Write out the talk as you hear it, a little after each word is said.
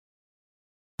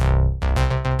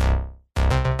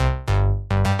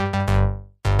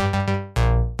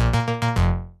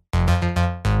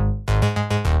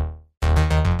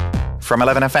From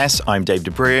 11FS, I'm Dave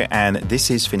DeBreer, and this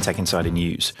is FinTech Insider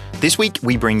News. This week,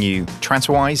 we bring you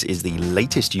TransferWise is the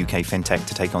latest UK fintech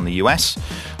to take on the US.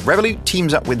 Revolut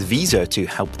teams up with Visa to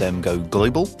help them go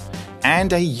global.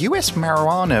 And a US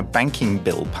marijuana banking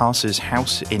bill passes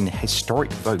House in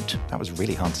historic vote. That was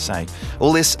really hard to say.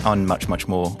 All this and much, much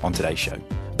more on today's show.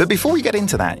 But before we get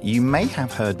into that, you may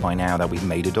have heard by now that we've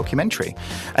made a documentary.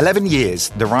 11 Years,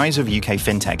 The Rise of UK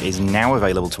FinTech is now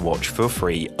available to watch for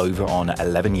free over on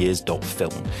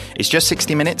 11years.film. It's just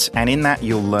 60 minutes, and in that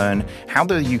you'll learn how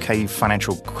the UK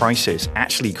financial crisis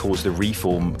actually caused the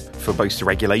reform for both the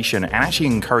regulation and actually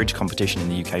encourage competition in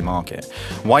the UK market.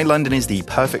 Why London is the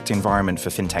perfect environment for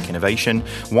FinTech innovation,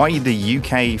 why the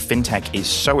UK FinTech is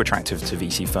so attractive to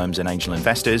VC firms and angel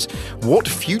investors, what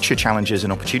future challenges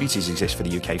and opportunities exist for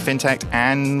the UK FinTech,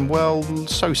 and, well,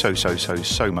 so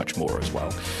much more as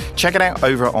well. Check it out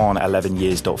over on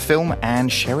 11years.film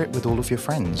and share it with all of your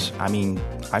friends. I mean,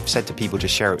 I've said to people,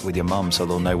 just share it with your mum so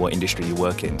they'll know what industry you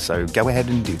work in. So go ahead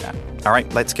and do that. All right,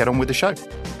 let's get on with the show.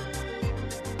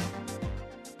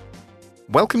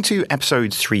 Welcome to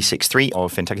episode 363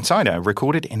 of FinTech Insider,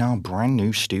 recorded in our brand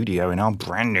new studio, in our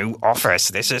brand new office.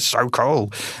 This is so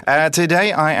cool.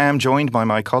 Today I am joined by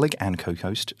my colleague and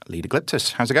co-host, Leda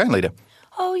Glyptis. How's it going, Leda?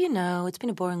 Oh, you know, it's been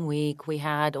a boring week. We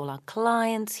had all our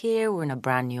clients here. We're in a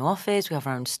brand new office. We have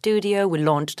our own studio. We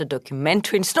launched a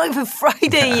documentary. And it's not even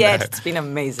Friday yet. It's been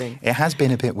amazing. It has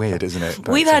been a bit weird, isn't it?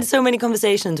 We've had so many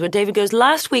conversations where David goes,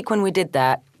 last week when we did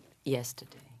that,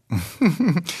 yesterday.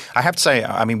 I have to say,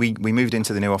 I mean, we moved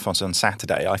into the new office on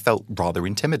Saturday. I felt rather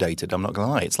intimidated, I'm not going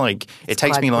to lie. It's like, it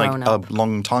takes me like a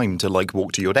long time to like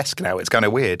walk to your desk now. It's kind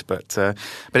of weird, but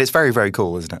it's very, very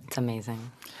cool, isn't it? It's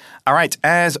amazing. All right,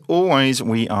 as always,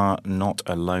 we are not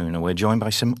alone. We're joined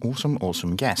by some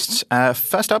awesome guests.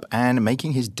 First up, and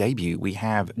making his debut, we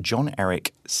have John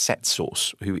Eric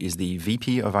Setsource, who is the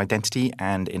VP of Identity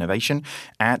and Innovation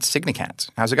at Signicat.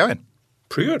 How's it going?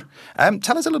 Pretty good.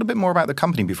 Tell us a little bit more about the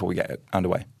company before we get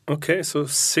underway. Okay, so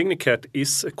Signicat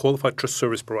is a qualified trust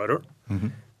service provider. Mm-hmm.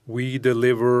 We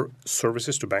deliver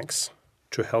services to banks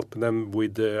to help them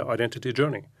with the identity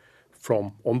journey,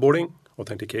 from onboarding,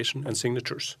 authentication, and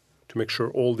signatures, to make sure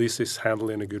all this is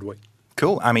handled in a good way.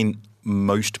 Cool. I mean,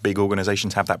 most big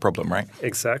organizations have that problem, right?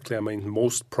 Exactly. I mean,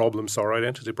 most problems are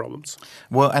identity problems.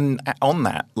 Well, and on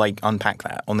that, like unpack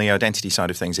that, on the identity side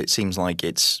of things, it seems like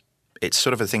it's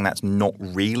sort of a thing that's not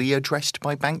really addressed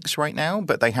by banks right now,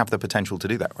 but they have the potential to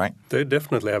do that, right? They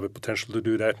definitely have a potential to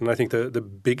do that. And I think the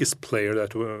biggest player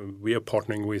that we are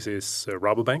partnering with is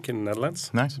Rabobank in the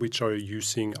Netherlands, nice. Which are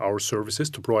using our services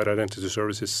to provide identity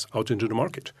services out into the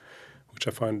market, which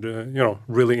I find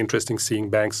really interesting,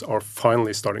 seeing banks are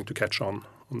finally starting to catch on.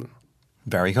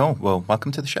 Very cool. Well,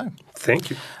 welcome to the show. Thank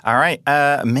you. All right.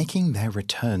 Making their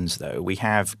returns, though, we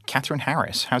have Catherine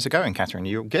Harris. How's it going, Catherine?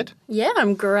 You good? Yeah,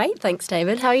 I'm great. Thanks,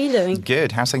 David. How are you doing?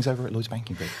 Good. How's things over at Lloyds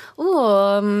Banking Group?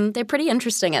 They're pretty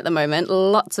interesting at the moment.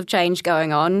 Lots of change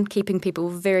going on, keeping people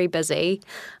very busy,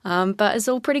 but it's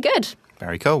all pretty good.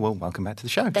 Very cool. Well, welcome back to the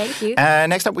show. Thank you.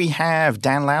 Next up, we have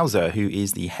Dan Lauser, who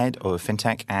is the head of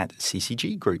FinTech at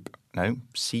CC Group.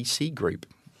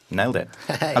 Nailed it.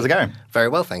 Hey. How's it going? Very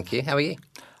well, thank you. How are you?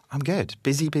 I'm good.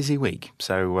 Busy week.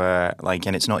 So,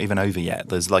 and it's not even over yet.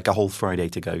 There's like a whole Friday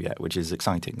to go yet, which is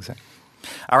exciting. So,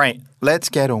 all right, let's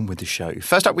get on with the show.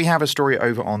 First up, we have a story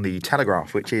over on the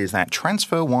Telegraph, which is that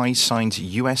TransferWise signs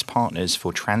US partners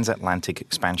for transatlantic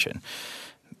expansion.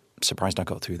 Surprised I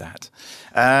got through that.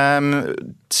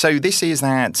 So this is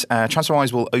that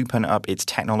TransferWise will open up its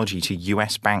technology to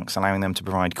US banks, allowing them to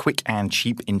provide quick and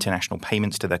cheap international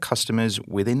payments to their customers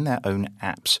within their own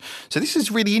apps. So this is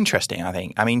really interesting, I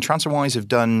think. I mean, TransferWise have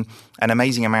done an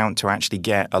amazing amount to actually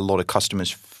get a lot of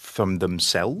customers from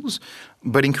themselves.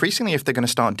 But increasingly, if they're going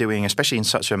to start doing, especially in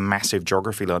such a massive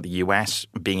geography like the US,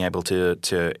 being able to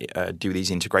do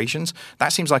these integrations,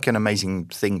 that seems like an amazing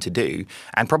thing to do,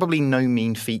 and probably no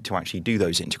mean feat to actually do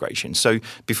those integrations. So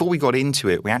before we got into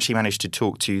it, we actually managed to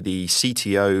talk to the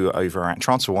CTO over at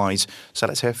TransferWise. So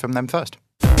let's hear from them first.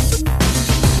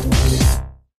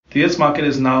 The US market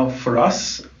is now, for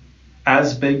us,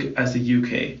 as big as the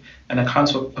UK and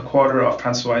accounts for a quarter of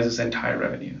TransferWise's entire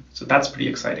revenue. So that's pretty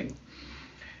exciting.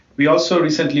 We also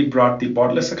recently brought the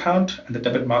Borderless account and the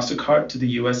Debit MasterCard to the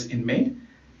US in May,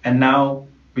 and now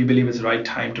we believe it's the right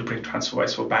time to bring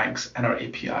TransferWise for banks and our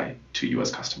API to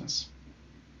US customers.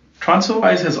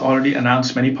 TransferWise has already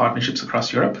announced many partnerships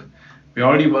across Europe. We're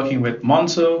already working with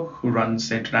Monzo, who runs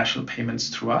the international payments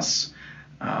through us,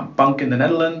 Bunk in the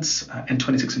Netherlands, and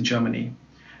 26 in Germany.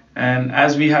 And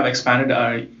as we have expanded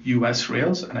our US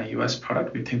rails and our US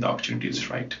product, we think the opportunity is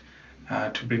right.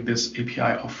 to bring this API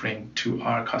offering to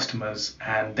our customers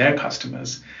and their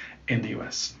customers in the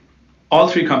US. All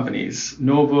three companies,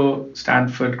 Novo,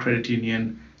 Stanford Credit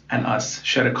Union, and us,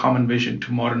 share a common vision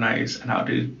to modernize an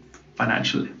outdated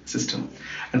financial system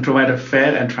and provide a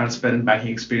fair and transparent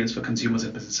banking experience for consumers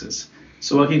and businesses.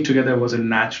 So working together was a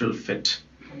natural fit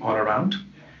all around.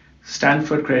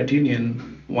 Stanford Credit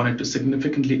Union wanted to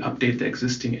significantly update the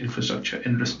existing infrastructure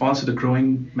in response to the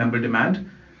growing member demand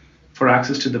for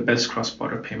access to the best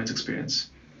cross-border payments experience.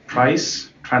 Price,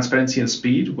 transparency, and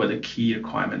speed were the key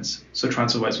requirements, so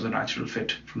TransferWise was a natural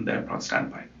fit from their broad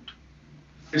standpoint.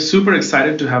 We're super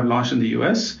excited to have launched in the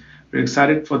US. We're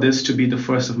excited for this to be the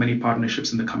first of many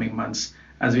partnerships in the coming months,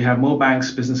 as we have more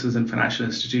banks, businesses, and financial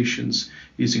institutions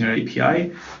using our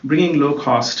API, bringing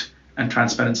low-cost and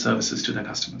transparent services to their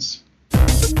customers.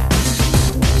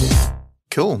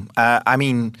 Cool.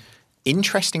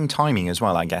 Interesting timing as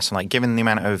well, I guess. Like, given the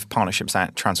amount of partnerships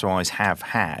that TransferWise have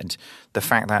had, the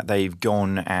fact that they've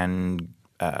gone and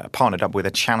partnered up with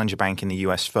a challenger bank in the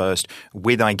US first,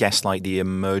 with, I guess, like the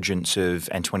emergence of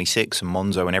N26 and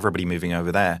Monzo and everybody moving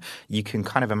over there, you can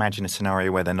kind of imagine a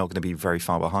scenario where they're not going to be very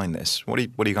far behind this. What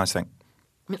do you guys think?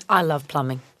 I love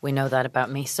plumbing. We know that about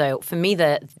me. So for me,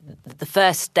 the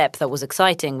first step that was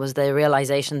exciting was the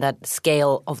realization that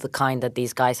scale of the kind that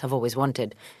these guys have always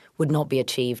wanted would not be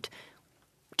achieved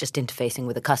just interfacing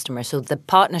with the customer. So the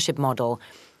partnership model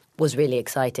was really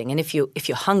exciting. And if you're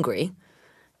hungry,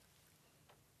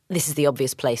 this is the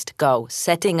obvious place to go.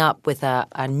 Setting up with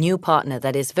a new partner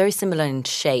that is very similar in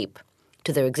shape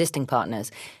to their existing partners.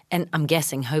 And I'm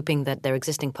guessing, hoping that their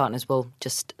existing partners will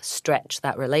just stretch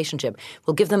that relationship,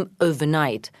 will give them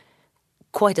overnight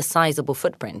quite a sizable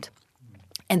footprint.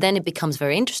 And then it becomes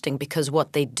very interesting because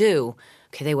what they do,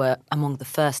 they were among the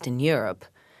first in Europe,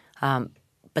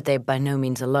 but they're by no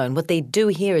means alone. What they do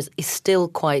here is still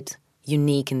quite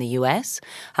unique in the US,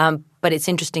 but it's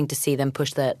interesting to see them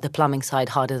push the plumbing side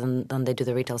harder than they do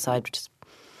the retail side,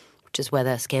 which is where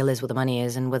the scale is, where the money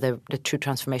is, and where the true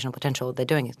transformational potential they're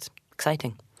doing. It's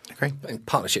exciting. Great.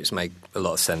 Partnerships make a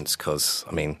lot of sense because,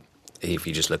 if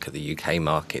you just look at the UK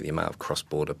market, the amount of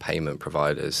cross-border payment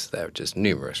providers, they're just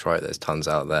numerous, right? There's tons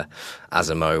out there.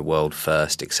 Azimo, World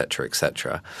First, et cetera,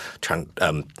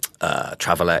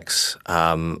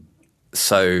 Travelex.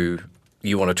 So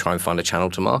you want to try and find a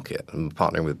channel to market, and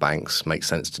partnering with banks makes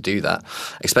sense to do that,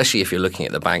 especially if you're looking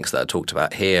at the banks that I talked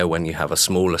about here. When you have a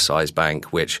smaller size bank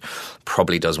which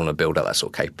probably does want to build out that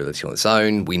sort of capability on its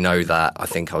own, we know that. I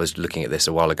think I was looking at this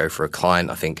a while ago for a client.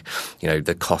 I think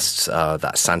the costs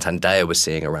that Santander was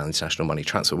seeing around international money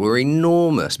transfer were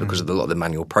enormous because of a lot of the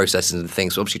manual processes and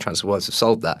things. So obviously TransferWise have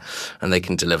solved that, and they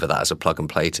can deliver that as a plug and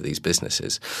play to these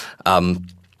businesses.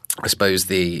 I suppose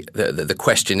the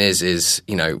question is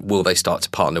will they start to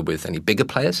partner with any bigger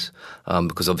players?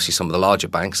 Because obviously some of the larger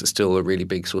banks are still a really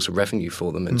big source of revenue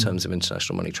for them in terms of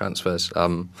international money transfers.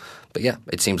 But yeah,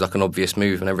 it seems like an obvious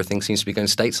move, and everything seems to be going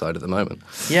stateside at the moment.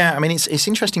 Yeah, it's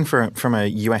interesting from a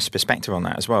US perspective on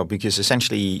that as well, because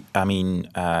essentially,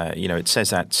 it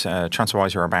says that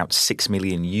TransferWise are about 6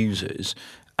 million users.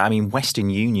 Western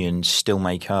Union still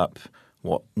make up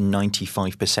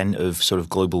 95% of sort of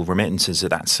global remittances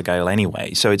at that scale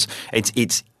anyway. So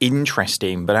it's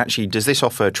interesting, but actually, does this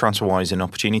offer TransferWise an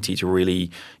opportunity to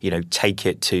really, take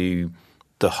it to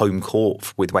the home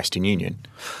court with Western Union?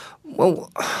 Well,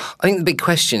 I think the big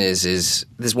question is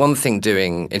there's one thing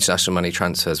doing international money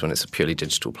transfers when it's a purely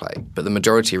digital play, but the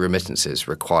majority of remittances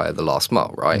require the last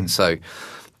mile, right? So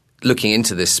looking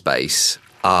into this space,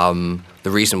 the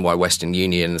reason why Western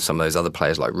Union and some of those other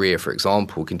players like Ria, for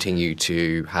example, continue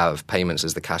to have payments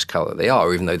as the cash cow that they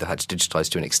are, even though they've had to digitize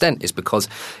to an extent, is because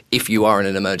if you are in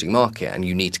an emerging market and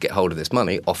you need to get hold of this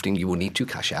money, often you will need to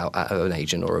cash out at an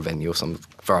agent or a venue or some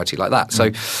variety like that.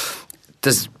 So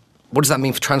what does that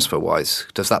mean for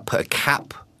TransferWise? Does that put a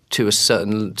cap to a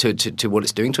certain to what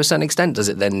it's doing to a certain extent? Does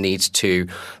it then need to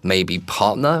maybe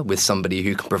partner with somebody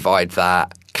who can provide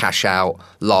that cash out,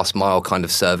 last mile kind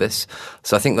of service?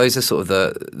 So I think those are sort of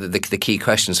the key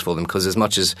questions for them, because as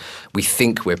much as we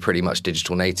think we're pretty much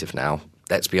digital native now,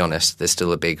 let's be honest, there's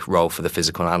still a big role for the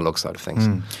physical and analog side of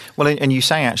things. Well, and you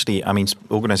say actually,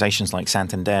 organizations like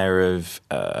Santander have,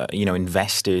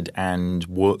 invested and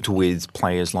worked with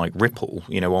players like Ripple,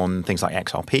 on things like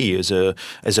XRP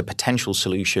as a potential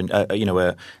solution,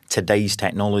 today's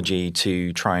technology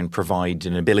to try and provide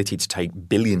an ability to take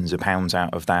billions of pounds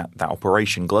out of that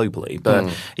operation globally. But,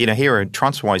 here at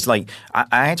TransferWise, I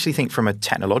actually think from a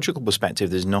technological perspective,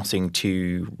 there's nothing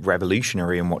too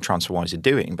revolutionary in what TransferWise are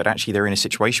doing, but actually they're in a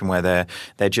situation where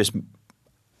they're just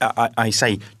I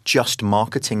say just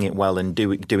marketing it well and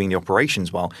doing the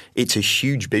operations well. It's a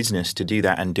huge business to do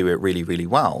that and do it really, really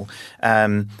well.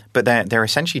 But they're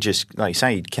essentially just, like you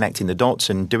say, connecting the dots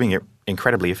and doing it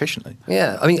incredibly efficiently.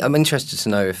 Yeah, I mean, I'm interested to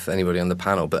know if anybody on the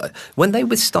panel, but when they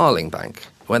were Starling Bank,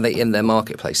 when they in their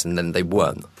marketplace and then they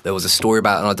weren't, there was a story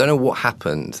about, and I don't know what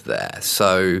happened there.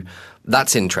 So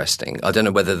that's interesting. I don't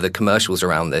know whether the commercials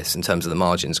around this in terms of the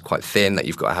margins are quite thin, that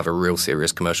you've got to have a real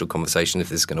serious commercial conversation if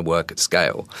this is going to work at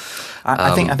scale.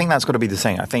 I think that's got to be the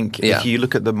thing. I think if you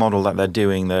look at the model that they're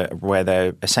doing, where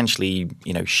they're essentially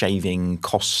shaving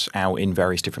costs out in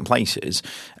various different places,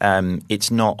 it's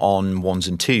not on ones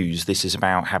and twos. This is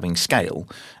about having scale,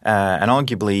 and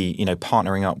arguably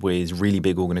partnering up with really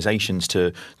big organizations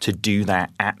to do that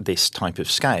at this type of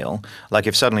scale. Like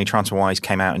if suddenly TransferWise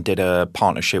came out and did a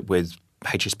partnership with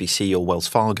HSBC or Wells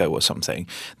Fargo or something,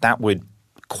 that would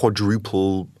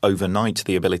quadruple overnight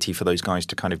the ability for those guys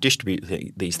to kind of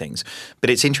distribute these things. But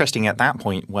it's interesting at that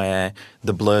point where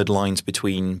the blurred lines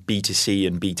between B2C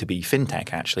and B2B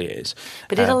fintech actually is.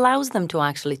 But it allows them to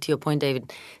actually, to your point,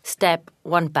 David, step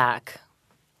one back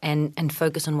and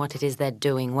focus on what it is they're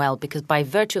doing well, because by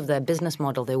virtue of their business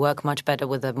model, they work much better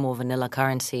with the more vanilla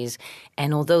currencies.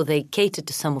 And although they cater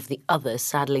to some of the others,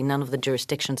 sadly, none of the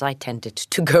jurisdictions I tended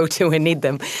to go to and need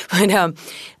them. But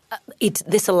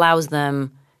this allows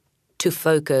them to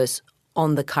focus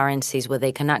on the currencies where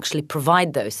they can actually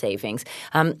provide those savings.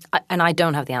 And I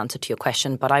don't have the answer to your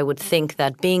question, but I would think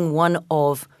that being one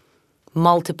of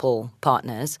multiple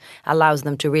partners allows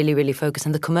them to really, really focus.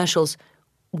 And the commercials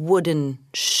would and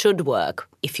should work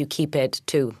if you keep it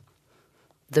to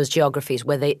those geographies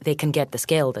where they can get the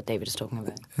scale that David is talking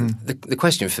about. The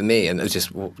question for me, and it's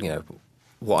just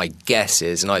what I guess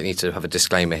is, and I need to have a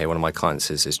disclaimer here, one of my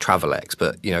clients is Travelex,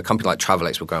 but a company like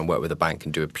Travelex will go and work with a bank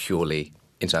and do a purely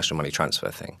international money transfer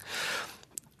thing.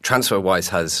 TransferWise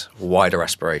has wider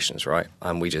aspirations, right?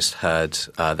 And we just heard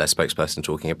their spokesperson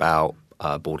talking about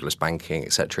borderless banking,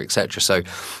 et cetera, et cetera. So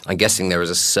I'm guessing there is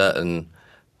a certain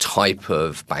type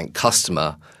of bank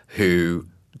customer who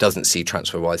doesn't see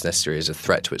TransferWise necessarily as a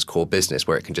threat to its core business,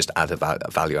 where it can just add a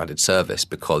value-added service,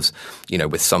 because,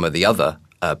 with some of the other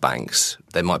banks,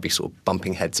 they might be sort of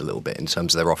bumping heads a little bit in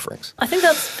terms of their offerings. I think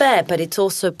that's fair, but it's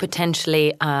also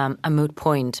potentially a moot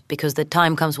point, because the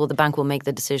time comes where the bank will make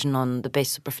the decision on the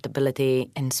basis of profitability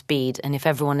and speed. And if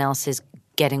everyone else is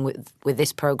getting with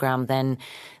this program, then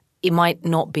it might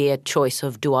not be a choice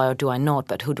of do I or do I not,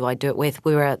 but who do I do it with?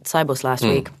 We were at Sibos last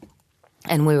week,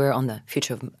 and we were on the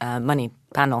Future of Money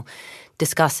panel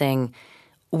discussing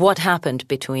what happened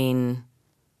between,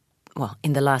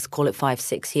 in the last, call it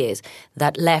 5-6 years,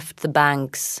 that left the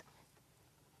banks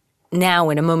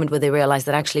now in a moment where they realize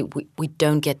that actually we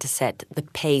don't get to set the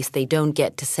pace, they don't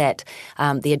get to set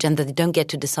the agenda, they don't get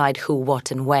to decide who, what,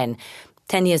 and when.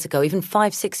 10 years ago, even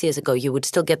 5-6 years ago, you would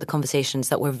still get the conversations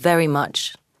that were very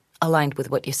much aligned with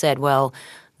what you said. Well,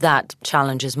 that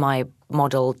challenges my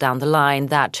model down the line.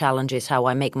 That challenges how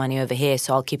I make money over here,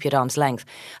 so I'll keep you at arm's length.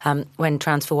 When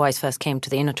TransferWise first came to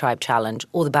the InnoTribe Challenge,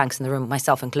 all the banks in the room,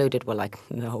 myself included, were like,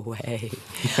 no way.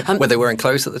 Were they wearing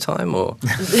clothes at the time, or?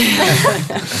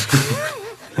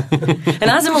 And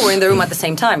as we were in the room at the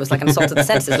same time, it was like an assault to the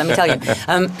senses, let me tell you.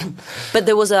 But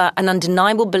there was an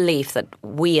undeniable belief that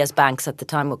we as banks at the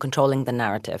time were controlling the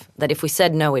narrative, that if we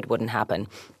said no, it wouldn't happen.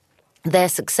 Their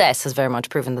success has very much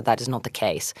proven that is not the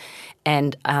case.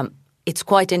 And it's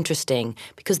quite interesting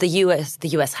because the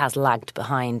US has lagged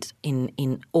behind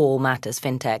in all matters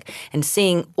fintech, and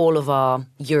seeing all of our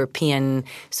European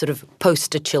sort of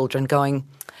poster children going,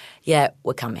 yeah,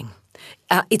 we're coming.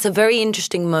 It's a very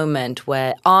interesting moment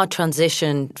where our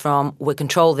transition from we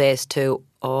control this to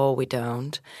oh, we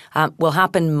don't, will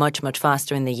happen much, much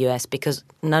faster in the US, because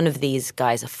none of these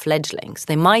guys are fledglings.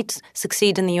 They might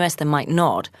succeed in the US, they might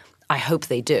not. I hope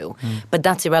they do. But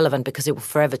that's irrelevant, because it will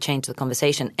forever change the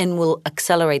conversation and will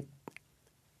accelerate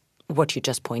what you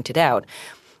just pointed out.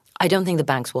 I don't think the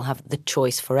banks will have the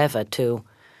choice forever to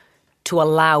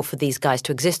allow for these guys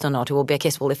to exist or not. It will be a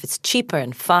case, well, if it's cheaper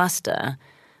and faster,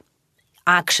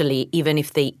 actually, even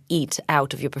if they eat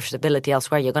out of your profitability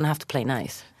elsewhere, you're going to have to play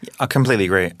nice. I completely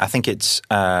agree. I think it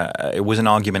was an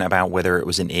argument about whether it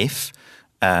was an if,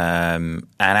 and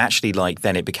actually,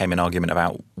 then it became an argument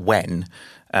about when.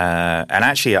 And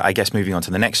actually, I guess moving on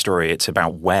to the next story, it's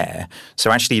about where.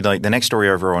 So actually, the next story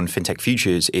over on FinTech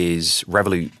Futures is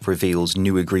Revolut reveals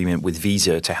new agreement with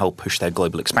Visa to help push their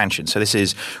global expansion. So this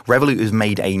is Revolut has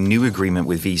made a new agreement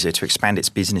with Visa to expand its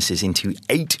businesses into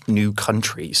 8 new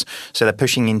countries. So they're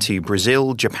pushing into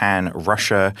Brazil, Japan,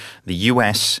 Russia, the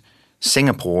US,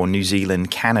 Singapore, New Zealand,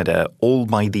 Canada, all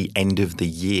by the end of the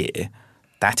year.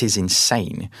 That is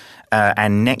insane.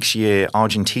 And next year,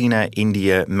 Argentina,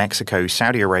 India, Mexico,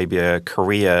 Saudi Arabia,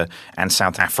 Korea, and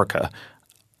South Africa.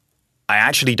 I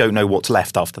actually don't know what's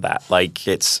left after that. Like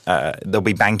they'll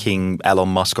be banking Elon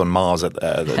Musk on Mars at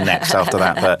next after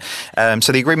that. But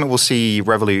so the agreement will see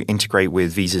Revolut integrate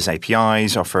with Visa's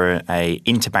APIs, offer a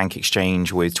interbank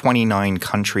exchange with 29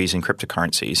 countries and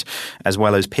cryptocurrencies, as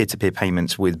well as peer-to-peer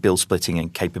payments with bill splitting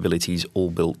and capabilities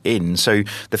all built in. So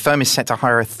the firm is set to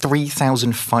hire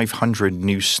 3,500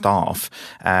 new staff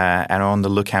and are on the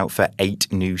lookout for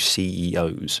 8 new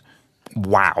CEOs.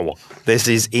 Wow, this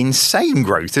is insane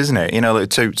growth, isn't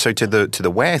it? So to the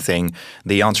where thing,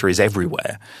 the answer is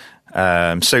everywhere.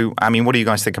 So, I mean, what do you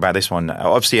guys think about this one?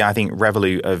 Obviously, I think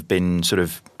Revolut have been sort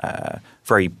of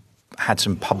had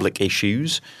some public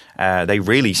issues. They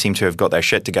really seem to have got their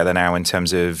shit together now in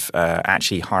terms of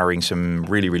actually hiring some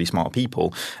really, really smart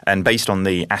people. And based on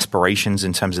the aspirations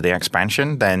in terms of the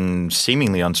expansion, then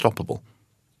seemingly unstoppable.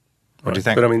 What do you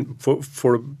think? But I mean,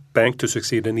 for a bank to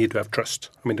succeed, they need to have trust.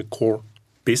 I mean, the core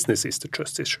business is the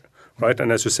trust issue, right?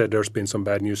 And as you said, there's been some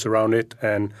bad news around it.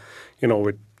 And,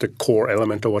 with the core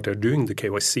element of what they're doing, the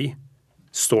KYC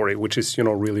story, which is,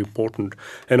 really important.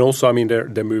 And also, I mean,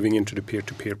 they're moving into the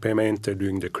peer-to-peer payment. They're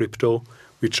doing the crypto,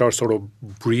 which are sort of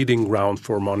breeding ground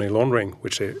for money laundering,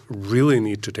 which they really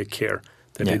need to take care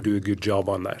that they do a good job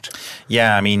on that.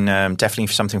 Yeah, I mean, definitely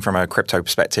something from a crypto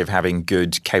perspective, having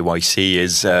good KYC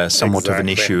is somewhat of an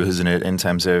issue, isn't it, in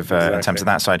terms of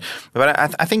that side. But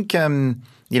I think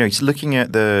looking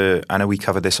at I know we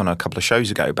covered this on a couple of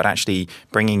shows ago, but actually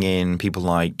bringing in people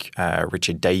like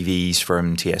Richard Davies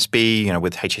from TSB,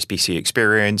 with HSBC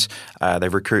experience,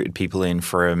 they've recruited people in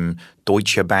from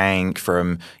Deutsche Bank,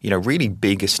 from really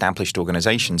big established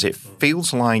organizations. It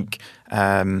feels like.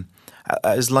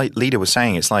 As Lida was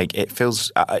saying, it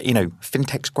feels,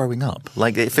 fintech's growing up.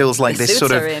 Like it feels like this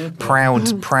sort of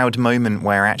proud moment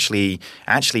where actually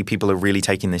people are really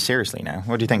taking this seriously now.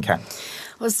 What do you think, Kat?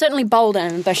 Well, it's certainly bold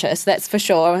and ambitious, that's for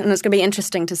sure. And it's going to be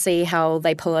interesting to see how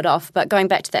they pull it off. But going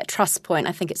back to that trust point,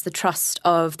 I think it's the trust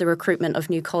of the recruitment of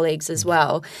new colleagues as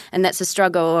well. And that's a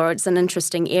struggle, or it's an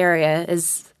interesting area,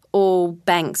 is all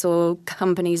banks or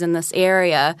companies in this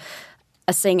area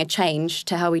are seeing a change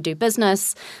to how we do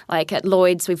business. Like at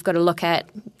Lloyds, we've got to look at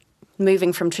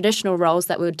moving from traditional roles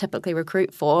that we would typically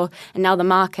recruit for, and now the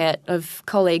market of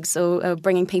colleagues or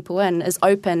bringing people in is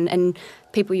open, and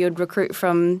people you would recruit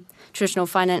from traditional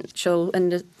financial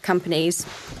companies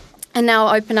and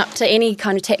now open up to any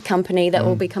kind of tech company that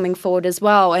will be coming forward as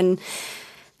well. And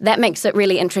that makes it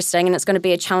really interesting, and it's going to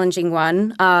be a challenging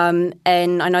one.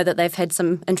 And I know that they've had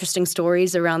some interesting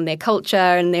stories around their culture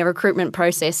and their recruitment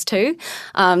process too.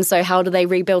 So how do they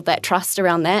rebuild that trust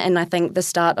around that? And I think the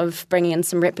start of bringing in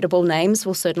some reputable names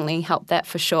will certainly help that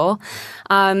for sure.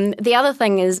 The other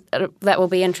thing is that will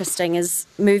be interesting is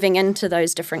moving into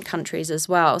those different countries as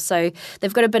well. So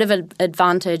they've got a bit of an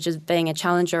advantage as being a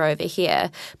challenger over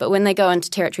here. But when they go into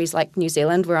territories like New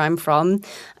Zealand, where I'm from,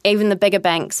 even the bigger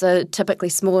banks are typically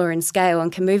smaller in scale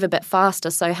and can move a bit faster.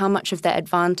 So how much of that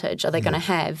advantage are they going to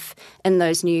have in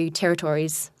those new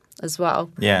territories as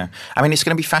well? Yeah. I mean, it's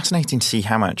going to be fascinating to see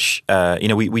how much,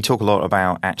 we talk a lot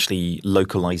about actually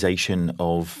localization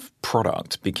of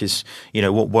product because,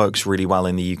 what works really well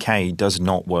in the UK does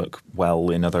not work well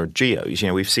in other geos.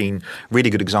 We've seen really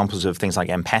good examples of things like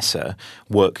M-Pesa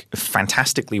work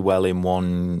fantastically well in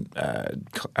one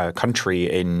country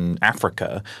in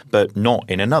Africa, but not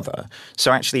in another.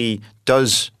 So actually,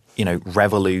 does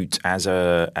Revolut as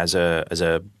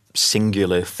a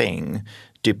singular thing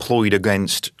deployed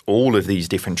against all of these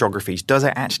different geographies, does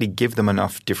it actually give them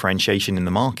enough differentiation in the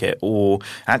market? Or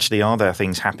actually are there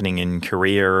things happening in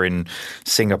Korea and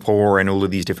Singapore and all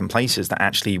of these different places that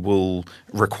actually will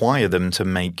require them to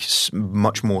make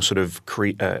much more sort of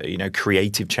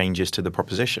creative changes to the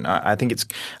proposition? I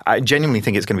genuinely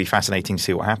think it's going to be fascinating to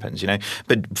see what happens,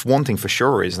 But one thing for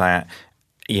sure is that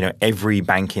every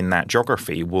bank in that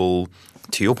geography will,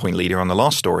 to your point, Lida, on the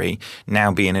last story,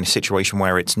 now being in a situation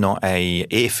where it's not a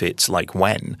if, it's like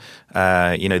when.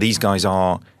 These guys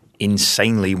are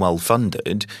insanely well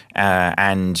funded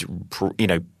and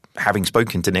having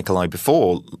spoken to Nikolai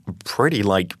before, pretty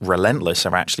relentless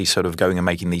of actually sort of going and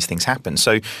making these things happen.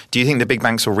 So do you think the big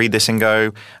banks will read this and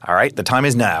go, all right, the time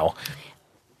is now?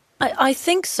 I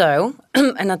think so.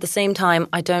 And at the same time,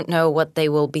 I don't know what they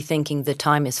will be thinking the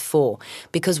time is for.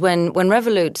 Because when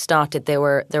Revolut started, they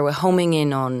were homing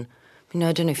in on,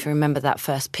 I don't know if you remember that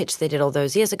first pitch they did all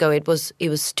those years ago. It was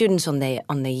students on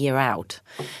the year out.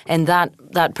 And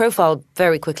that profile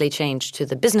very quickly changed to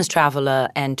the business traveler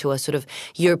and to a sort of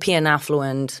European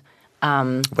affluent.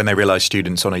 When they realized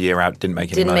students on a year out didn't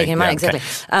make any money. Exactly.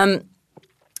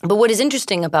 But what is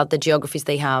interesting about the geographies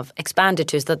they have expanded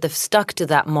to is that they've stuck to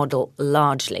that model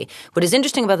largely. What is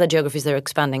interesting about the geographies they're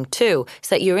expanding to is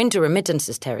that you're into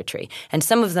remittances territory. And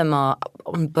some of them are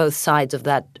on both sides of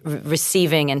that,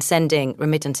 receiving and sending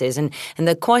remittances. And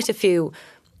there are quite a few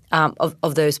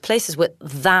of those places where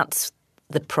that's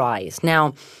the prize.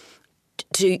 Now,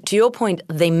 to your point,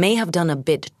 they may have done a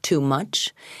bit too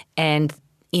much, and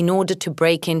in order to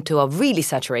break into a really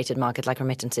saturated market like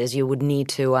remittances, you would need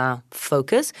to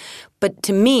focus. But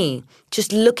to me,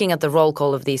 just looking at the roll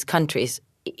call of these countries,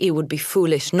 it would be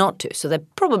foolish not to. So they're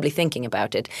probably thinking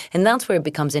about it. And that's where it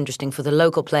becomes interesting for the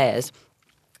local players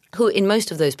who in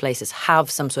most of those places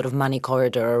have some sort of money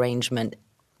corridor arrangement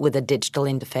with a digital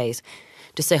interface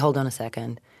to say, hold on a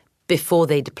second, before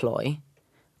they deploy,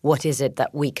 what is it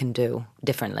that we can do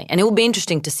differently? And it will be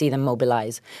interesting to see them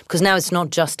mobilize, because now it's not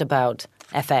just about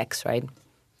FX, right?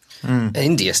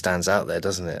 India stands out there,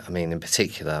 doesn't it? I mean, in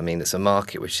particular, it's a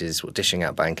market which is dishing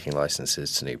out banking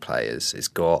licenses to new players. It's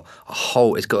got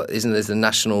isn't there the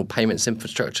national payments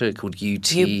infrastructure called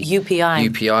UPI.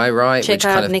 UPI, right? Check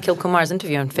out Nikhil Kumar's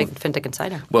interview on FinTech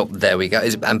Insider. Well, there we go.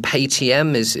 And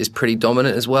Paytm is pretty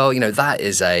dominant as well. That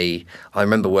is I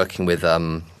remember working with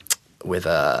a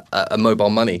mobile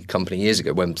money company years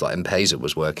ago when M-Pesa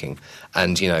was working,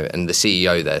 and the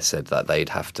CEO there said that they'd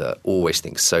have to always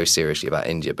think so seriously about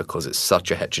India because it's such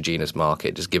a heterogeneous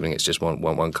market, just given it's just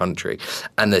one country,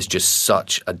 and there's just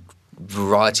such a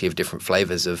variety of different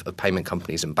flavors of payment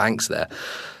companies and banks there.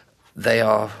 They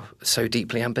are so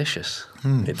deeply ambitious.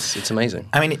 It's amazing.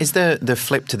 Is the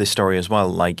flip to this story as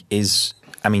well?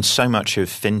 So much of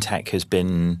fintech has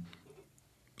been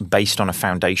based on a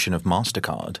foundation of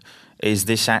MasterCard. Is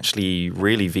this actually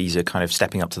really Visa kind of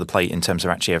stepping up to the plate in terms of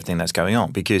actually everything that's going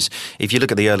on? Because if you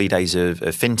look at the early days of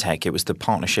fintech, it was the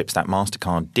partnerships that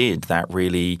MasterCard did that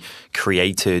really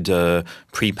created a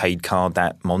prepaid card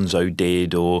that Monzo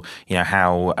did, or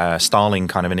how Starling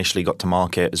kind of initially got to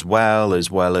market as well as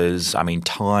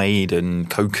Tide and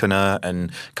Coconut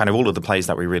and kind of all of the players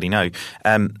that we really know.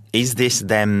 Is this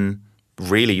them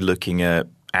really looking at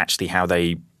actually how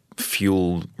they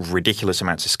fuel ridiculous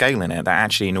amounts of scale in it, that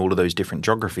actually in all of those different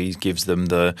geographies gives them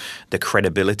the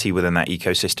credibility within that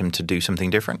ecosystem to do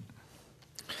something different?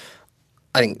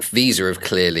 I think Visa have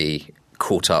clearly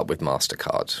caught up with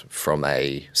MasterCard from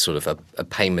a sort of a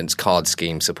payments card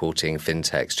scheme supporting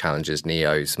fintechs, challengers,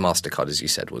 neos. MasterCard, as you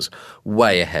said, was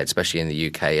way ahead, especially in the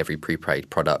UK. Every prepaid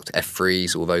product,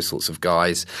 F3s, all those sorts of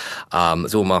guys.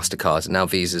 It's all MasterCard. Now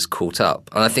Visa's caught up.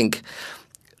 And I think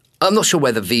I'm not sure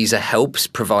whether Visa helps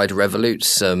provide Revolut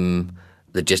some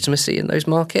legitimacy in those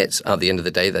markets. At the end of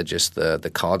the day, they're just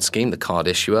the card scheme, the card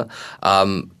issuer.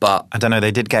 But I don't know.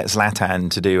 They did get Zlatan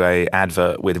to do a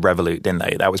advert with Revolut, didn't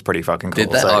they? That was pretty fucking cool.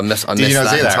 Did they? I missed that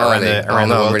entirely.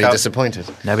 I'm really disappointed.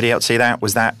 Nobody else see that?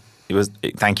 Was that? It was.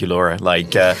 Thank you, Laura.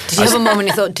 Did you have a moment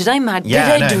you thought, did I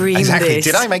dream exactly. this?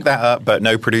 Did I make that up? But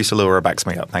no, producer Laura backs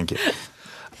me up. Thank you.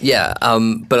 Yeah,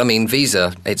 but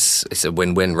Visa, it's a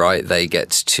win-win, right? They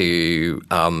get to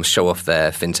show off their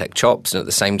fintech chops and at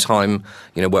the same time,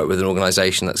 work with an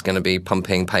organisation that's going to be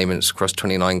pumping payments across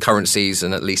 29 currencies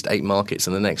and at least 8 markets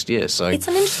in the next year. So it's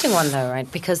an interesting one, though,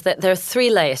 right? Because there are 3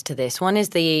 layers to this. One is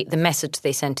the message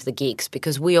they send to the geeks,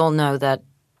 because we all know that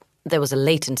there was a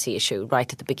latency issue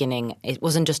right at the beginning. It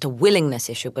wasn't just a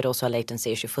willingness issue, but also a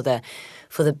latency issue for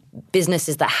the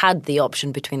businesses that had the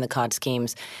option between the card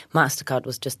schemes. MasterCard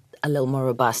was just a little more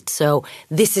robust. So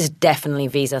this is definitely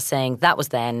Visa saying that was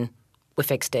then, we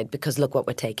fixed it because look what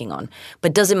we're taking on.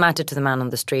 But does it matter to the man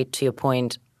on the street, to your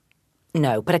point?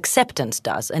 No, but acceptance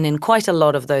does. And in quite a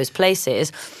lot of those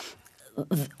places,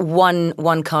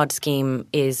 one card scheme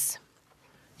is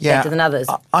better than others.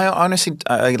 I honestly,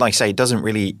 like I say, it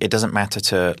doesn't matter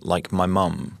to my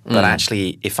mum. But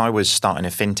actually, if I was starting a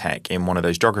fintech in one of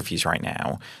those geographies right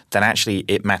now, then actually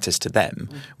it matters to them,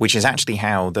 which is actually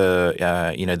how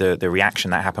the reaction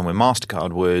that happened with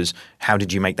MasterCard was, how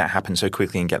did you make that happen so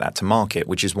quickly and get that to market?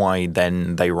 Which is why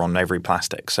then they were on every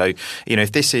plastic. So,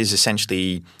 if this is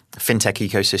essentially fintech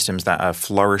ecosystems that are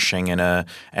flourishing in a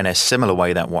similar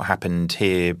way that what happened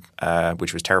here,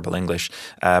 which was terrible English,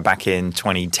 back in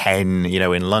 2010,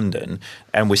 in London,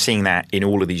 and we're seeing that in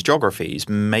all of these geographies,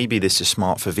 maybe this is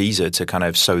smart for Visa to kind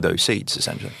of sow those seeds,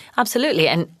 essentially. Absolutely.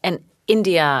 And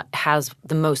India has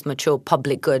the most mature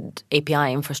public good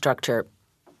API infrastructure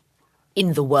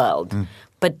in the world.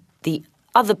 But the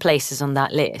other places on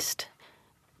that list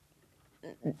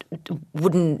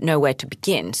wouldn't know where to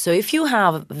begin. So if you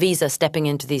have Visa stepping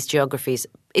into these geographies,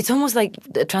 it's almost like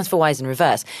TransferWise in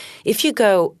reverse. If you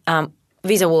go,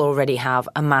 Visa will already have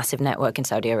a massive network in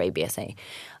Saudi Arabia, say,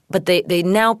 but they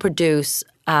now produce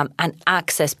an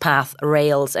access path,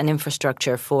 rails, and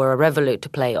infrastructure for a Revolut to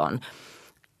play on,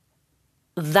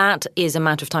 that is a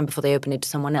matter of time before they open it to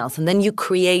someone else. And then you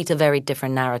create a very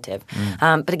different narrative.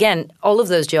 But again, all of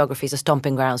those geographies are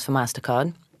stomping grounds for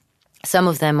MasterCard. Some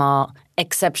of them are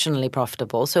exceptionally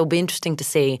profitable. So it'll be interesting to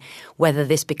see whether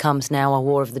this becomes now a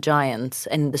war of the giants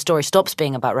and the story stops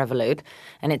being about Revolut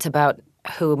and it's about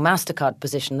who MasterCard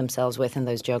position themselves with in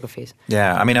those geographies.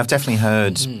 Yeah, I mean, I've definitely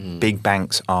heard big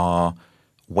banks are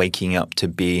waking up to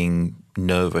being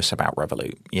nervous about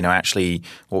Revolut. You know, actually,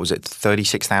 what was it,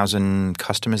 36,000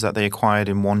 customers that they acquired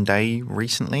in one day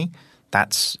recently?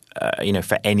 That's,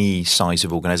 for any size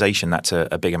of organization, that's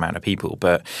a big amount of people.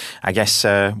 But I guess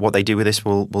what they do with this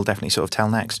will definitely sort of tell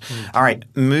next. All right,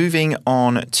 moving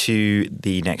on to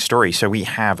the next story. So we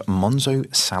have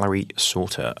Monzo Salary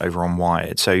Sorter over on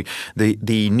Wired. So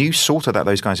the new sorter that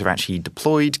those guys have actually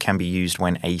deployed can be used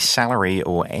when a salary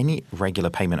or any regular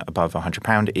payment above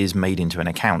 £100 is made into an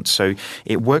account. So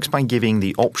it works by giving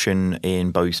the option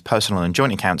in both personal and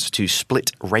joint accounts to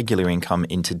split regular income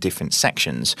into different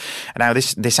sections. Now,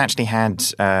 this actually had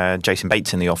Jason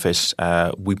Bates in the office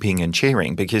whooping and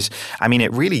cheering because, I mean,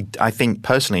 it really, I think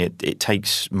personally, it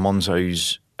takes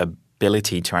Monzo's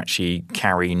ability to actually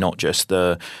carry not just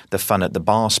the fun at the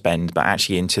bar spend, but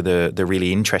actually into the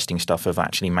really interesting stuff of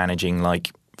actually managing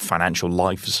like financial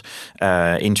lives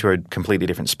into a completely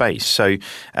different space. So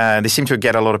they seem to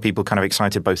get a lot of people kind of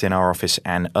excited both in our office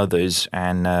and others.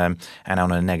 And on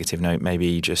a negative note,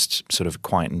 maybe just sort of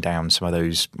quieting down some of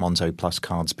those Monzo Plus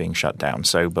cards being shut down.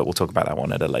 But we'll talk about that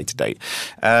one at a later date.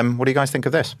 What do you guys think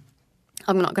of this?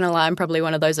 I'm not going to lie, I'm probably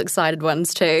one of those excited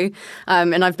ones too.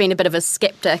 And I've been a bit of a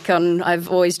skeptic on, I've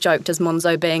always joked as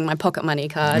Monzo being my pocket money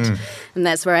card. And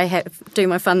that's where I do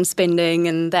my fun spending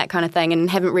and that kind of thing and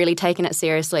haven't really taken it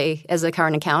seriously as a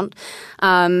current account.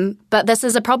 But this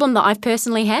is a problem that I've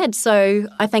personally had. So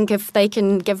I think if they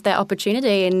can give that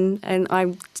opportunity and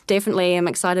I definitely am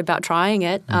excited about trying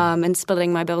it and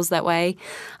splitting my bills that way.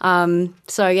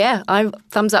 So yeah,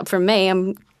 thumbs up from me.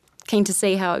 I'm keen to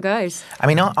see how it goes. I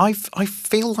mean, I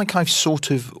feel like I've sort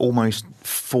of almost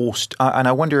forced, and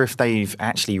I wonder if they've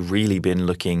actually really been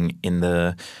looking in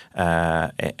the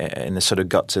sort of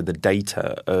guts of the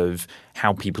data of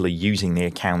how people are using the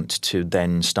account to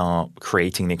then start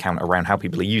creating the account around how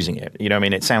people are using it. You know, I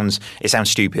mean, it sounds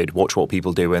stupid. Watch what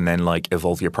people do and then like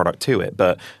evolve your product to it.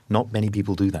 But not many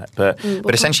people do that. But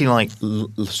essentially, like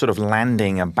sort of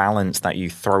landing a balance that you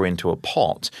throw into a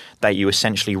pot that you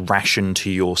essentially ration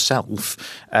to yourself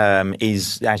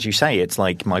is, as you say, it's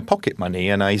like my pocket money,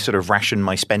 and I sort of ration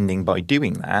my spending by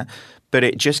doing that. But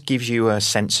it just gives you a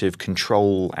sense of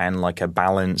control and like a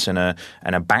balance and a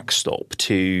backstop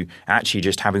to actually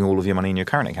just having all of your money in your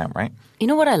current account, right? You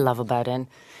know what I love about it?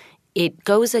 It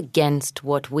goes against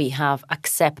what we have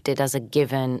accepted as a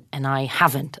given, and I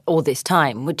haven't all this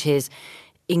time, which is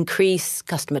increase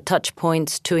customer touch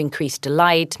points to increase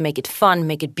delight, make it fun,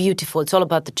 make it beautiful. It's all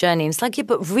about the journey. And it's like, yeah,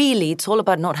 but really, it's all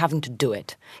about not having to do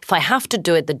it. If I have to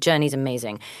do it, the journey's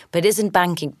amazing. But isn't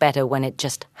banking better when it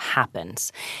just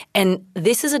happens? And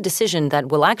this is a decision that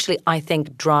will actually, I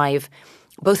think, drive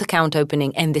both account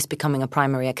opening and this becoming a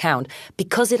primary account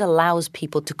because it allows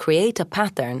people to create a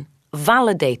pattern,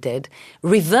 validate it,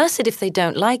 reverse it if they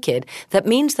don't like it. That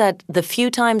means that the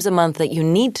few times a month that you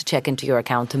need to check into your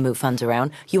account to move funds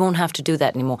around, you won't have to do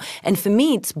that anymore. And for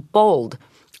me, it's bold.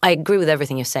 I agree with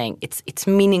everything you're saying. It's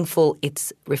meaningful.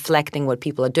 It's reflecting what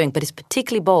people are doing. But it's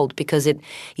particularly bold because it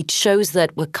shows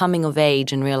that we're coming of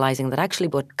age and realizing that actually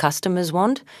what customers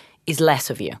want is less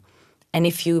of you. And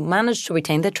if you manage to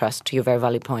retain their trust, to your very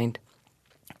valid point,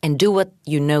 and do what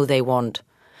you know they want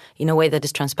in a way that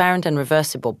is transparent and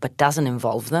reversible but doesn't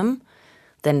involve them,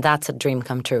 then that's a dream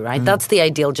come true, right? That's the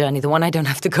ideal journey, the one I don't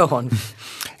have to go on.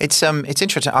 It's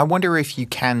interesting. I wonder if you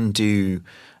can do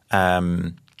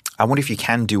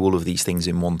all of these things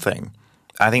in one thing.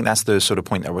 I think that's the sort of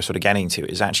point that we're sort of getting to,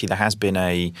 is actually there has been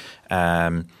I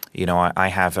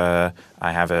have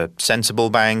a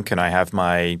Sensible Bank and I have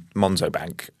my Monzo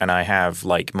Bank and I have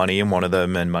like money in one of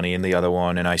them and money in the other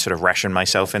one, and I sort of ration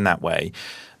myself in that way.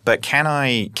 But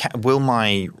will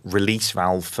my release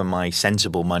valve for my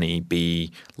Sensible money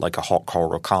be like a hot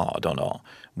coral card or not?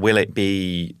 Will it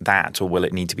be that, or will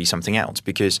it need to be something else?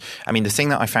 Because, I mean, the thing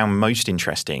that I found most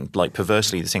interesting, like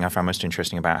perversely, the thing I found most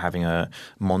interesting about having a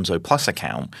Monzo Plus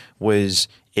account was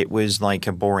it was like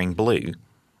a boring blue.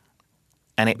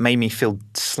 And it made me feel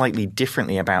slightly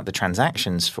differently about the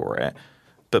transactions for it.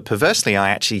 But perversely, I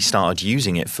actually started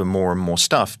using it for more and more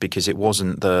stuff because it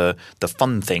wasn't the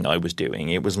fun thing I was doing.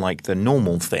 It was like the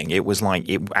normal thing. It was like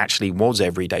it actually was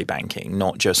everyday banking,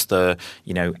 not just the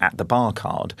at the bar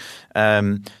card.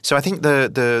 So I think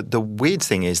the weird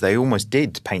thing is they almost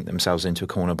did paint themselves into a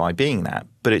corner by being that.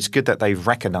 But it's good that they've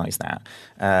recognised that.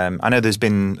 I know there's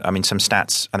been, some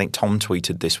stats. I think Tom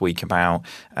tweeted this week about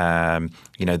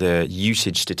the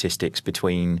usage statistics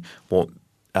between what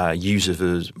users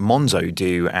of Monzo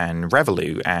do and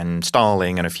Revolut and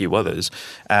Starling and a few others.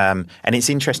 And it's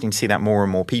interesting to see that more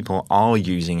and more people are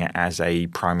using it as a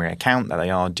primary account, that they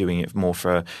are doing it more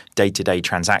for day-to-day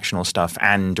transactional stuff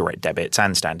and direct debits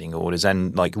and standing orders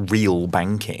and like real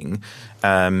banking.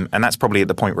 And that's probably at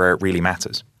the point where it really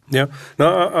matters. Yeah.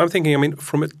 No, I'm thinking,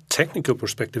 from a technical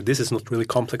perspective, this is not really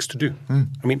complex to do.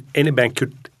 Any bank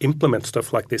could implement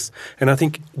stuff like this. And I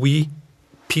think we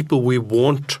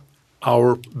want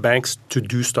our banks to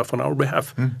do stuff on our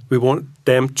behalf. We want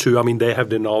them to, they have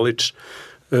the knowledge.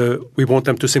 We want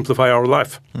them to simplify our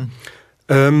life.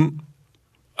 I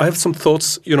have some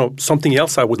thoughts, something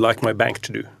else I would like my bank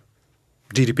to do.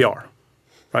 GDPR,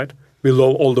 right? We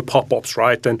love all the pop-ups,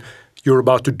 right? And you're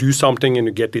about to do something and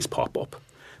you get this pop-up.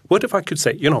 What if I could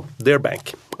say, their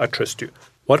bank, I trust you.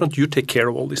 Why don't you take care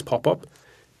of all this pop-up?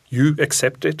 You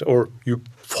accept it or you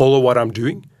follow what I'm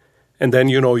doing. And then,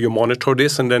 you monitor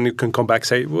this and then you can come back and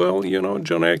say, well,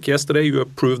 Jon Erik, yesterday you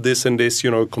approved this and this,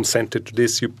 consented to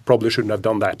this. You probably shouldn't have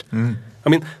done that.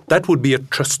 That would be a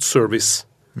trust service.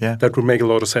 Yeah. That would make a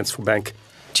lot of sense for bank.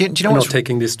 Do you know what's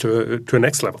taking this to a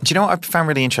next level? Do you know what I found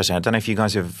really interesting? I don't know if you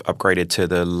guys have upgraded to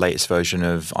the latest version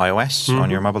of iOS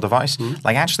on your mobile device.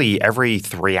 Like actually every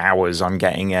 3 hours I'm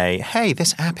getting hey,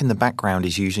 this app in the background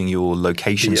is using your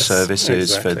location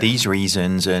services for these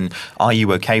reasons and are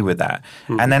you okay with that?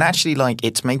 And then actually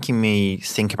it's making me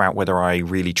think about whether I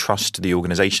really trust the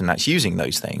organization that's using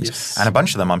those things. Yes. And a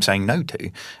bunch of them I'm saying no to.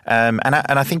 And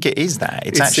I think it is that.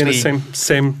 It's actually in the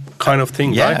same kind of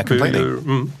thing, yeah, right?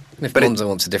 Completely. If Monzo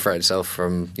wants to differentiate itself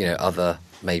from other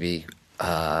maybe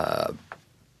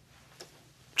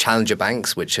challenger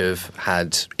banks which have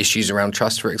had issues around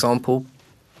trust, for example,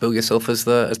 bill yourself as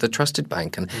the trusted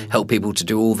bank and help people to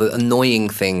do all the annoying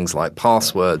things like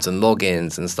passwords and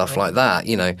logins and stuff like that.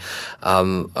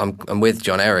 I'm with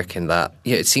Jon Erik in that.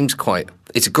 It seems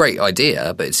it's a great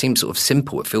idea, but it seems sort of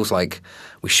simple. It feels like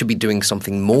we should be doing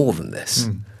something more than this.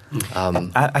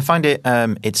 I find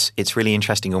it's really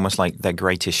interesting, almost like their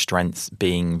greatest strength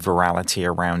being virality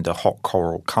around a hot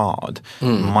coral card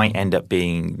might end up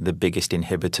being the biggest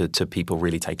inhibitor to people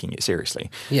really taking it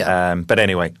seriously. Yeah. But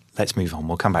anyway, let's move on.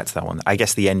 We'll come back to that one. I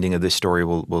guess the ending of this story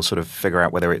will sort of figure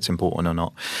out whether it's important or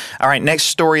not. All right, next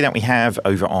story that we have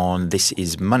over on This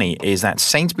Is Money is that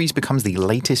Sainsbury's becomes the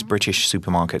latest British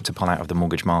supermarket to pull out of the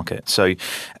mortgage market. So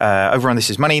over on This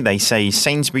Is Money, they say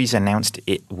Sainsbury's announced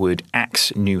it would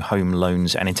axe new home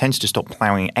loans and intends to stop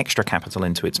ploughing extra capital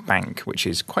into its bank, which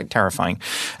is quite terrifying.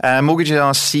 Mortgages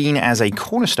are seen as a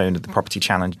cornerstone of the property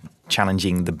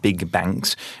challenging the big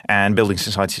banks and building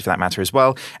societies for that matter as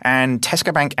well. And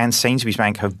Tesco Bank and Sainsbury's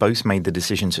Bank have both made the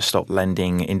decision to stop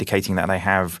lending, indicating that they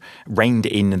have reined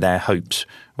in their hopes,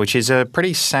 which is a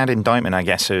pretty sad indictment, I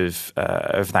guess, of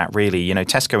that really.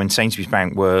 Tesco and Sainsbury's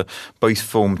Bank were both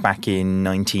formed back in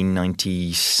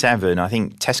 1997. I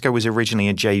think Tesco was originally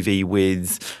a JV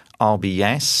with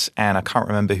RBS, and I can't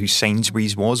remember who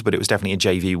Sainsbury's was, but it was definitely a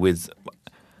JV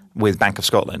with Bank of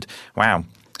Scotland. Wow.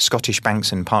 Scottish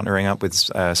banks and partnering up with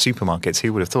supermarkets.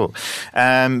 Who would have thought?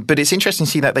 But it's interesting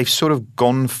to see that they've sort of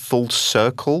gone full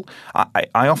circle. I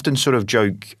often sort of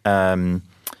joke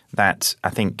that I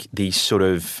think these sort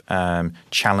of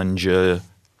challenger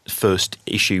first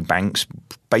issue banks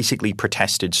basically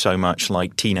protested so much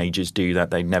like teenagers do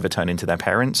that they never turn into their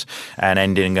parents and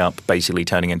ending up basically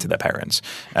turning into their parents.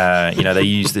 They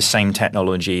use the same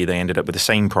technology. They ended up with the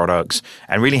same products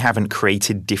and really haven't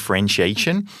created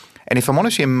differentiation. And if I'm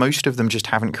honest with you, most of them just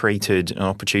haven't created an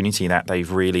opportunity that they've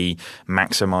really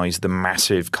maximized the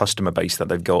massive customer base that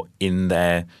they've got in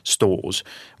their stores,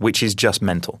 which is just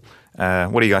mental.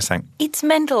 What do you guys think? It's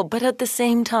mental, but at the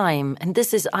same time, and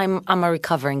this is I'm a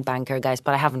recovering banker, guys,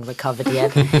 but I haven't recovered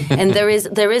yet. And there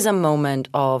is a moment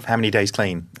of how many days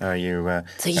clean are you?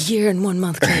 It's a year and 1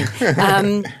 month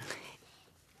clean.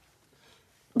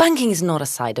 Banking is not a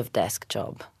side of desk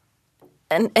job.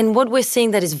 And what we're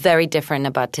seeing that is very different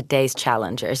about today's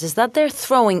challengers is that they're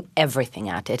throwing everything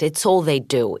at it. It's all they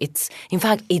do. It's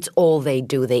all they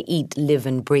do. They eat, live,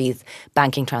 and breathe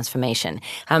banking transformation.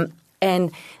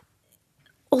 And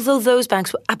although those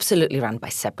banks were absolutely run by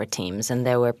separate teams and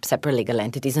there were separate legal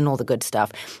entities and all the good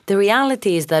stuff, the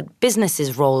reality is that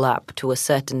businesses roll up to a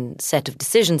certain set of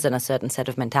decisions and a certain set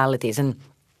of mentalities. And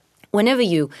whenever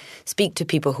you speak to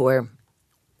people who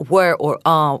were or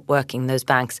are working in those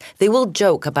banks, they will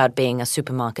joke about being a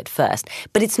supermarket first,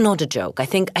 but it's not a joke. I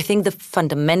think the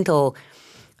fundamental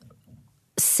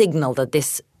signal that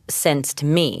this sends to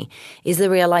me is the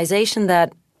realization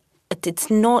that it's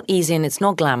not easy and it's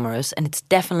not glamorous and it's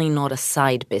definitely not a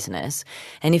side business.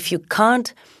 And if you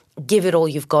can't give it all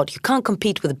you've got, you can't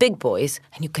compete with the big boys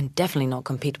and you can definitely not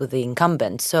compete with the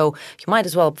incumbents. So you might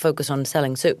as well focus on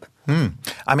selling soup.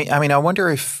 I mean, I wonder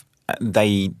if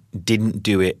they didn't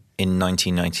do it in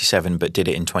 1997 but did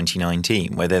it in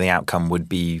 2019, whether the outcome would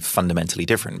be fundamentally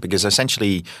different. Because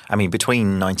essentially, I mean,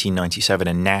 between 1997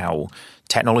 and now,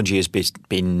 technology has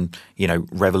been,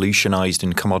 revolutionized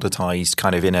and commoditized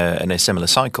kind of in a similar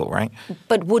cycle, right?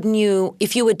 But wouldn't you,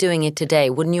 if you were doing it today,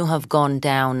 wouldn't you have gone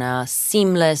down a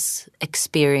seamless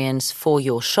experience for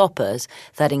your shoppers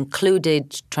that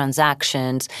included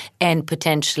transactions and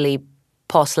potentially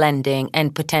POS lending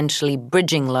and potentially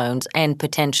bridging loans and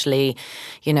potentially,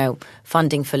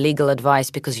 funding for legal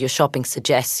advice because your shopping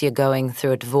suggests you're going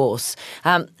through a divorce?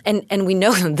 And we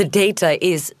know the data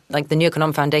is, like the New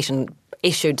Economic Foundation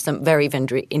issued some very,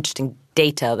 very interesting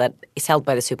data that is held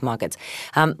by the supermarkets.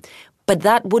 But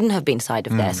that wouldn't have been side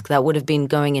of desk. That would have been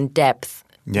going in depth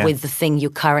with the thing you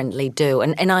currently do.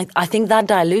 And I think that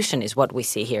dilution is what we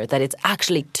see here, that it's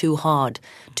actually too hard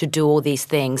to do all these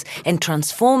things and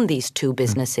transform these two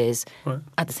businesses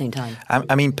at the same time.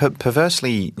 I mean,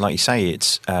 perversely, like you say,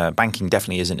 it's banking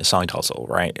definitely isn't a side hustle,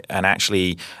 right? And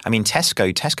actually, I mean,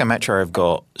 Tesco Metro have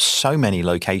got so many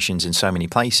locations in so many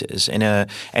places. In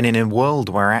a world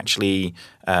where actually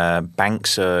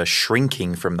banks are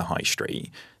shrinking from the high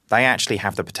street, they actually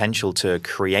have the potential to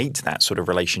create that sort of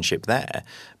relationship there.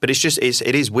 But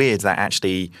it is weird that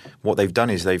actually what they've done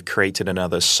is they've created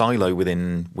another silo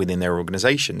within their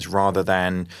organizations rather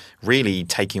than really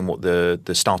taking what the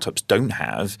startups don't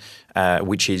have,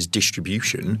 which is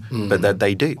distribution, but that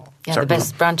they do. Yeah, the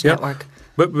best branch network.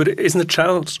 But isn't the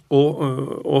challenge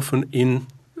often in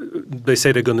they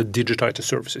say they're going to digitize the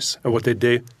services. And what they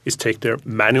do is take their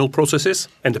manual processes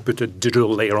and they put a digital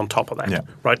layer on top of that,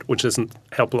 right? Which doesn't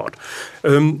help a lot.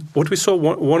 What we saw,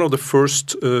 one of the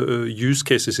first use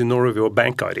cases in Norway was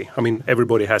Bank ID. I mean,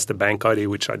 everybody has the Bank ID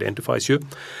which identifies you.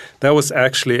 That was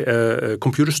actually a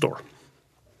computer store.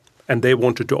 And they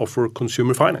wanted to offer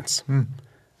consumer finance.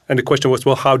 And the question was,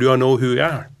 well, how do I know who you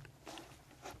are?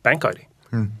 Bank ID.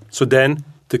 So then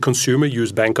the consumer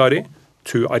used Bank ID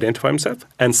to identify himself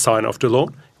and sign off the loan.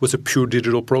 It was a pure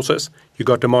digital process. You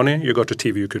got the money, you got the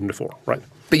TV you couldn't afford, right?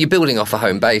 But you're building off a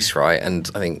home base, right? And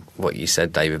I think what you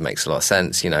said, David, makes a lot of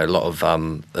sense. A lot of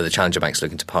the challenger banks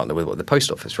looking to partner with the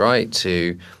post office, right,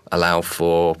 to allow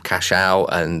for cash out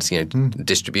and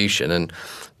distribution. And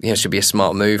it should be a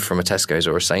smart move from a Tesco's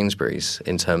or a Sainsbury's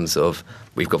in terms of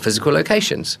we've got physical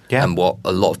locations. Yeah. And what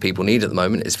a lot of people need at the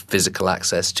moment is physical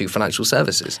access to financial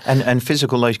services. And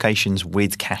physical locations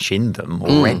with cash in them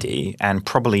already and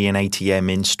probably an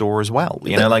ATM in store as well.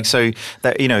 So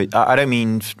that, I don't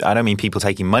mean people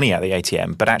taking money out of the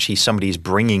ATM, but actually somebody's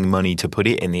bringing money to put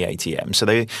it in the ATM. So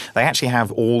they actually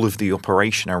have all of the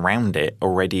operation around it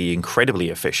already incredibly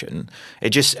efficient.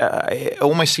 It just it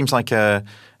almost seems like a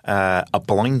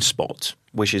blind spot,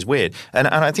 which is weird. And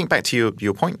I think back to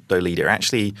your point, though, Lida,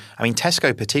 actually, I mean,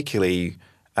 Tesco particularly,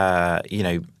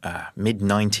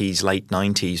 mid-90s, late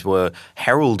 90s were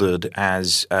heralded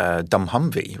as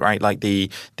dumbhumby, right? Like the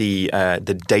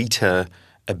data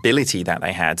ability that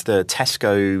they had, the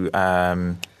Tesco,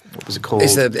 what was it called?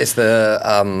 It's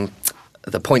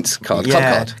the points card,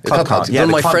 club card. Yeah,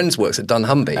 one of my friends works at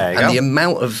dunnhumby, and the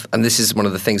amount of, and this is one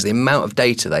of the things, the amount of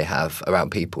data they have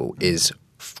around people is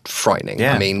frightening.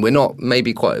 Yeah. I mean, we're not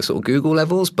maybe quite at sort of Google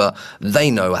levels, but they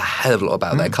know a hell of a lot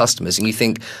about their customers. And you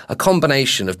think a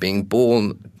combination of being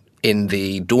born in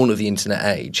the dawn of the internet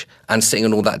age and sitting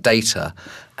on all that data,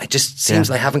 it just seems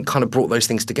they haven't kind of brought those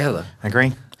things together. I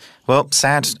agree. Well,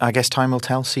 sad. I guess time will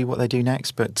tell, see what they do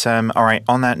next. But all right,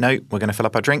 on that note, we're going to fill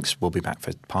up our drinks. We'll be back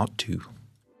for part 2.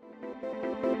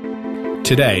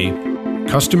 Today,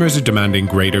 customers are demanding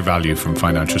greater value from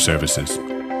financial services.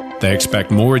 They expect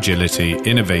more agility,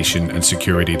 innovation, and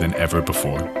security than ever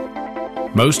before.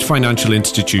 Most financial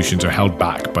institutions are held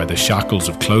back by the shackles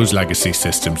of closed legacy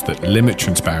systems that limit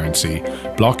transparency,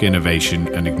 block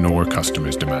innovation, and ignore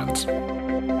customers' demands.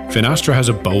 Finastra has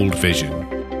a bold vision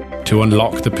to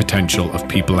unlock the potential of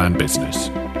people and business.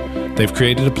 They've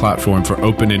created a platform for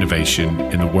open innovation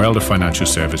in the world of financial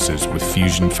services with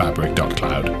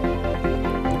FusionFabric.cloud.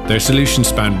 Their solutions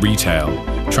span retail,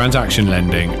 transaction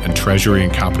lending, and treasury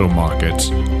and capital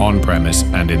markets, on-premise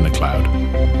and in the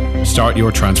cloud. Start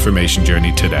your transformation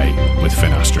journey today with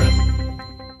Finastra.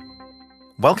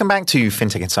 Welcome back to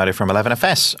FinTech Insider from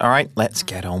 11FS. All right, let's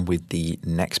get on with the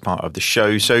next part of the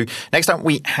show. So next up,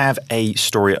 we have a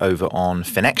story over on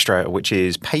Finextra, which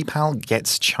is PayPal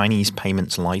gets Chinese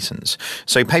payments license.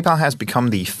 So PayPal has become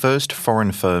the first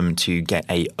foreign firm to get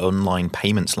a online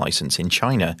payments license in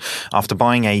China after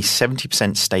buying a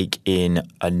 70% stake in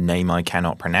a name I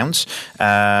cannot pronounce,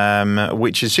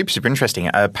 which is super interesting.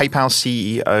 PayPal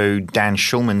CEO Dan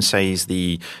Schulman says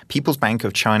the People's Bank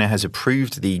of China has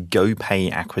approved the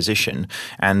GoPay acquisition,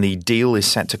 and the deal is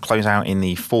set to close out in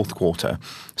the fourth quarter.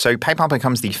 So PayPal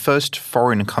becomes the first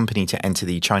foreign company to enter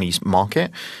the Chinese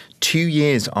market 2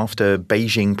 years after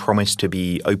Beijing promised to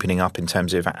be opening up in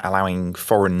terms of allowing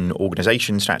foreign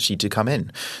organizations to actually to come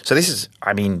in. So this is,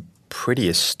 pretty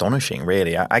astonishing,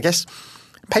 really. I guess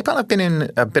PayPal have been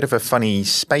in a bit of a funny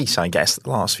space, I guess, the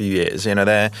last few years.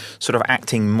 They're sort of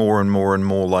acting more and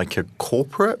more like a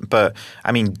corporate. But,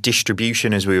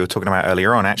 distribution, as we were talking about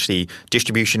earlier on, actually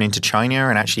distribution into China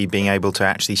and actually being able to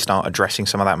actually start addressing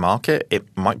some of that market, it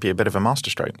might be a bit of a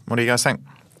masterstroke. What do you guys think?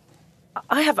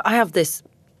 I have this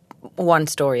one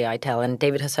story I tell, and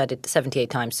David has heard it 78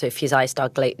 times. So if his eyes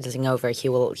start glazing over,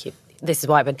 this is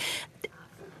why. But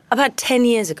about 10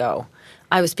 years ago,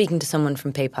 I was speaking to someone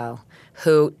from PayPal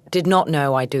who did not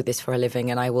know I do this for a living,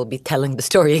 and I will be telling the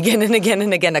story again and again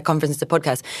and again at conferences and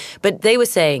podcasts. But they were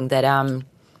saying that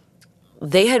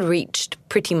they had reached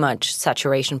pretty much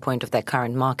saturation point of their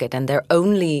current market, and their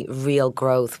only real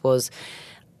growth was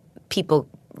people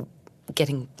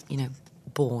getting,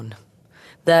 born.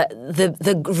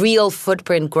 The real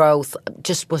footprint growth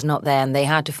just was not there, and they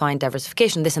had to find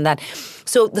diversification, this and that.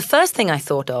 So the first thing I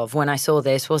thought of when I saw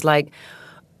this was like,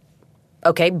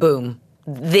 okay, boom.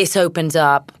 This opens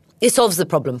up, it solves the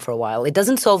problem for a while. It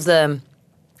doesn't solve the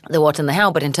what and the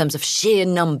how, but in terms of sheer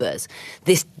numbers,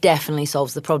 this definitely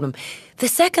solves the problem. The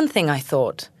second thing I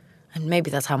thought, and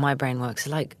maybe that's how my brain works,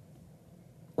 like,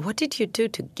 what did you do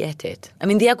to get it?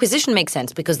 The acquisition makes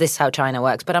sense because this is how China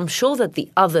works, but I'm sure that the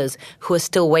others who are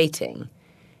still waiting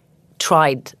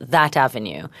tried that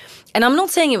avenue. And I'm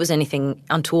not saying it was anything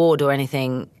untoward or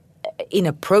anything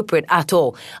inappropriate at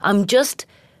all. I'm just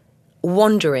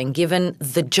wondering, given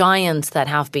the giants that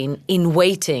have been in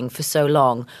waiting for so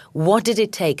long, what did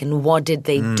it take and what did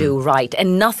they do right?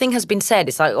 And nothing has been said.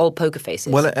 It's like all poker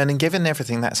faces. Well, and given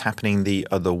everything that's happening the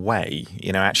other way,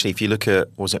 actually, if you look at,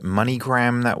 was it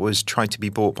MoneyGram that was tried to be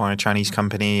bought by a Chinese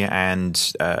company,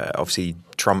 and obviously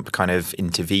Trump kind of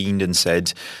intervened and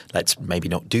said, let's maybe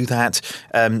not do that.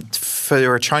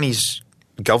 For a Chinese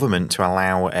government to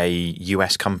allow a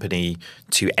US company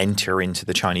to enter into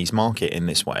the Chinese market in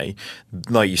this way,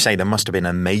 like you say, there must have been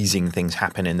amazing things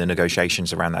happen in the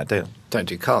negotiations around that deal. Don't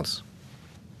do cards.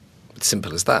 It's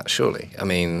simple as that, surely.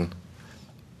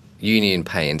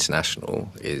 UnionPay International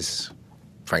is,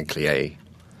 frankly, a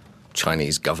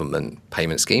Chinese government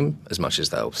payment scheme, as much as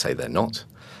they'll say they're not.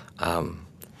 And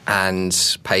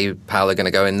PayPal are going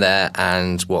to go in there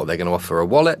and they're going to offer a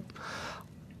wallet.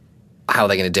 How are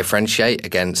they going to differentiate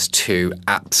against two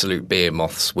absolute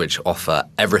behemoths which offer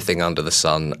everything under the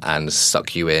sun and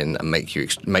suck you in and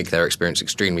make their experience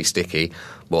extremely sticky?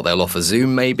 They'll offer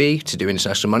Zoom maybe to do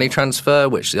international money transfer,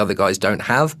 which the other guys don't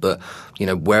have. But,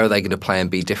 where are they going to play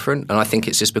and be different? And I think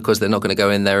it's just because they're not going to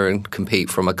go in there and compete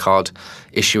from a card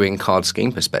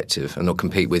scheme perspective and not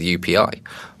compete with UPI. And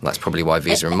that's probably why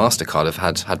Visa and MasterCard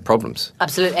have had problems.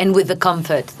 Absolutely. And with the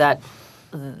comfort that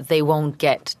they won't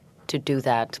get to do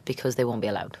that because they won't be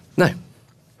allowed. No.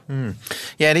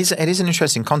 Yeah, it is an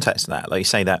interesting context to that. Like you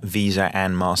say, that Visa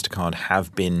and MasterCard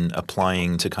have been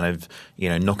applying to kind of,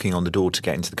 knocking on the door to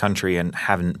get into the country and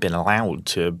haven't been allowed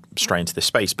to stray into this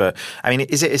space. But,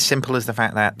 is it as simple as the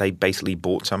fact that they basically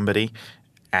bought somebody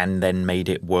and then made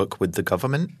it work with the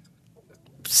government?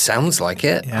 Sounds like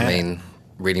it. Yeah.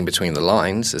 Reading between the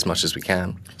lines as much as we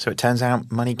can. So it turns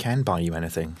out money can buy you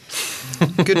anything.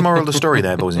 Good moral of the story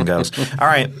there, boys and girls. All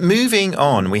right, moving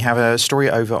on. We have a story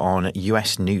over on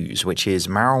US News, which is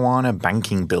marijuana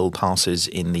banking bill passes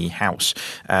in the House.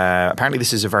 Apparently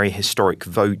this is a very historic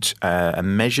vote. A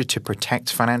measure to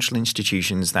protect financial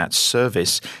institutions that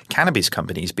service cannabis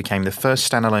companies became the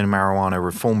first standalone marijuana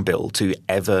reform bill to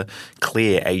ever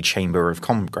clear a chamber of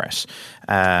Congress.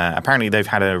 Apparently they've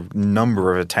had a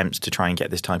number of attempts to try and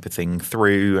get this type of thing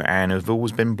through and have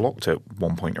always been blocked at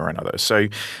one point or another. So,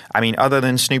 other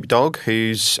than Snoop Dogg,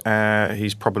 who's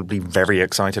probably very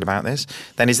excited about this,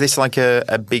 then is this like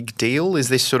a big deal? Is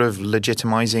this sort of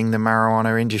legitimizing the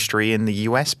marijuana industry in the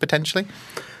US potentially?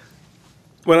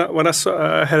 when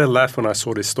I had a laugh when I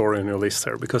saw this story on your list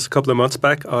there, because a couple of months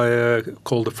back I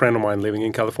called a friend of mine living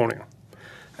in California.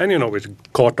 And, we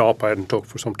caught up. I hadn't talked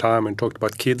for some time and talked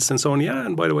about kids and so on. Yeah,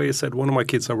 and by the way, he said one of my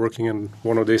kids are working in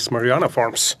one of these Mariana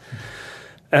farms.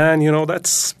 And,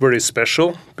 that's very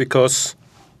special because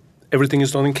everything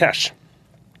is done in cash.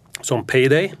 So on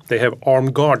payday, they have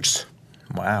armed guards.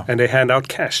 Wow. And they hand out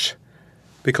cash.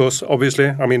 Because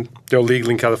obviously, they're legal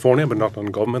in California, but not on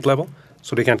government level.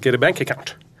 So they can't get a bank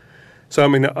account. So,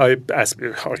 I asked,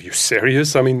 are you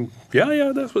serious?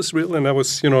 Yeah, that was real. And that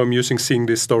was, amusing seeing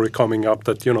this story coming up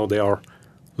that, they are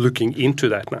looking into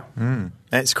that now.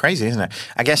 It's crazy, isn't it?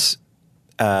 I guess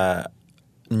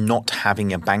not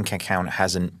having a bank account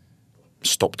hasn't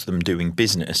stopped them doing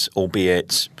business,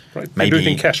 albeit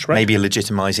maybe cash, right? Maybe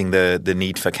legitimizing the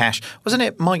need for cash. Wasn't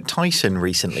it Mike Tyson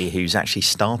recently who's actually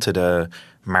started a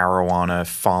marijuana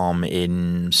farm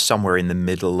in somewhere in the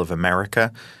middle of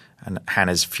America? And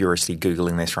Hannah's furiously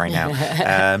Googling this right now.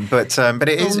 But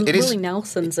it is. Willie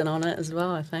Nelson's in on it as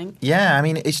well, I think. Yeah,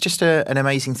 it's just an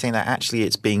amazing thing that actually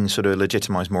it's being sort of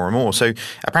legitimized more and more. So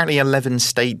apparently 11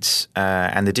 states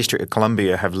and the District of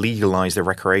Columbia have legalized the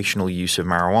recreational use of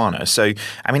marijuana. So,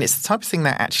 it's the type of thing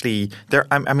that actually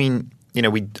I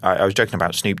was joking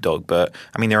about Snoop Dogg, but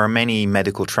there are many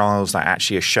medical trials that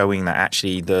actually are showing that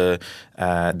actually the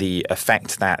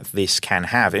effect that this can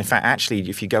have. In fact, actually,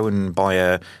 if you go and buy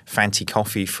a fancy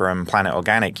coffee from Planet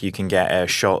Organic, you can get a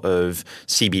shot of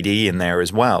CBD in there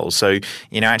as well. So,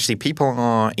 actually people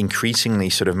are increasingly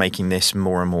sort of making this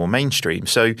more and more mainstream.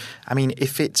 So,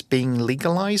 if it's being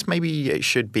legalized, maybe it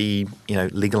should be,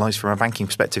 legalized from a banking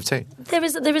perspective too. There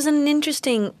is an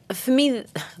interesting, for me,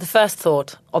 the first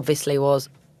thought obviously was,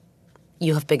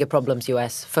 you have bigger problems,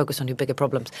 US, focus on your bigger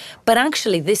problems. But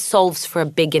actually this solves for a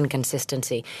big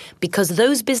inconsistency because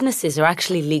those businesses are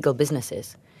actually legal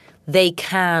businesses. They're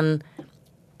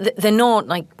not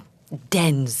like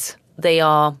dens. They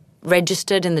are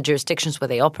registered in the jurisdictions where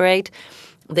they operate.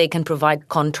 They can provide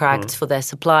contracts for their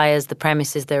suppliers, the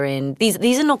premises they're in.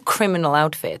 These are not criminal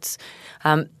outfits.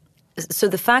 So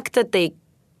the fact that they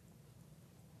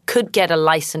could get a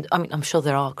license. I'm sure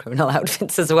there are criminal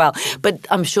outfits as well, but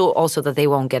I'm sure also that they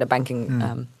won't get a bank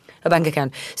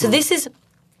account. So this is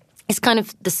kind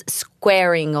of the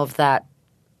squaring of that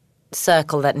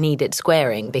circle that needed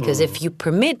squaring, because if you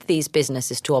permit these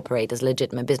businesses to operate as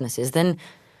legitimate businesses, then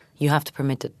you have to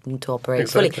permit them to operate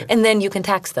fully, and then you can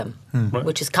tax them,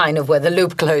 which is kind of where the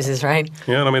loop closes, right?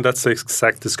 Yeah, that's the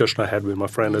exact discussion I had with my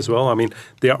friend as well.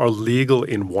 They are legal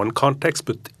in one context,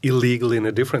 but illegal in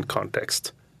a different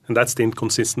context. And that's the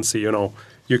inconsistency,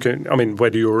 You can,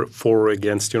 whether you're for or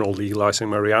against, legalizing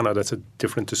marijuana, that's a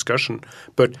different discussion.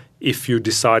 But if you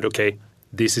decide, okay,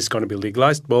 this is going to be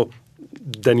legalized, well,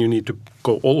 then you need to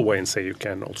go all the way and say you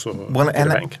can also get a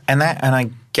bank. And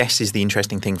I guess is the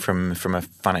interesting thing from a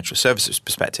financial services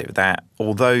perspective, that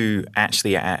although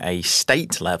actually at a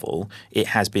state level it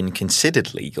has been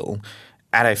considered legal,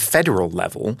 at a federal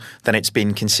level, then it's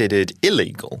been considered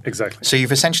illegal. Exactly. So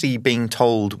you've essentially been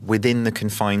told within the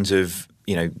confines of,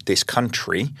 this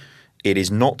country, it is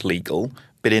not legal,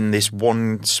 but in this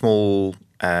one small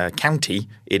county,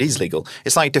 it is legal.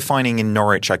 It's like defining in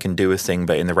Norwich I can do a thing,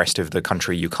 but in the rest of the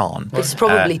country you can't. It's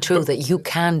probably true that you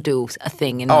can do a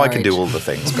thing in Norwich. I can do all the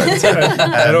things. But,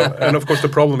 and of course the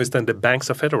problem is then the banks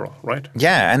are federal, right?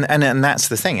 Yeah, and that's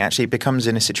the thing. Actually, it becomes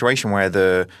in a situation where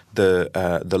the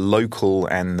local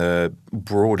and the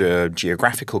broader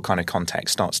geographical kind of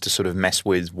context starts to sort of mess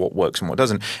with what works and what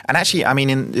doesn't. And actually,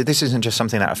 this isn't just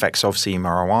something that affects obviously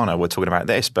marijuana. We're talking about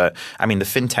this, but the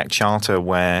FinTech Charter,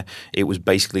 where it was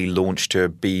basically launched to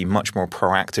be much more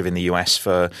proactive in the US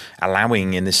for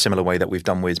allowing, in this similar way that we've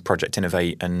done with Project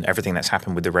Innovate and everything that's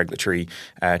happened with the regulatory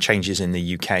changes in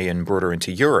the UK and broader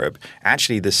into Europe.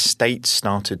 Actually, the states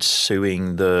started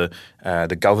suing the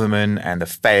government and the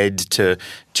Fed to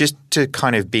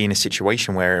kind of be in a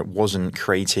situation where it wasn't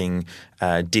creating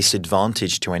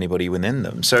disadvantage to anybody within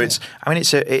them. So it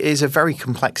is a very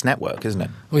complex network, isn't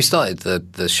it? We started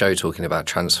the show talking about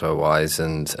TransferWise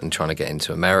and trying to get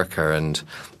into America, and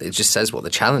it just says what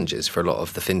the challenge is for a lot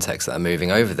of the fintechs that are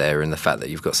moving over there, and the fact that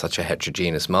you've got such a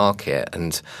heterogeneous market,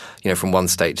 and from one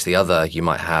state to the other, you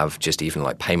might have just even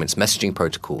like payments messaging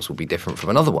protocols will be different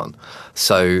from another one.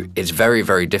 So it's very,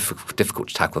 very difficult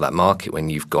to tackle that market when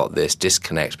you've got this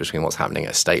disconnect between what's happening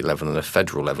at a state level and a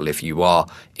federal level if you are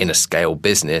in a scale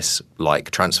business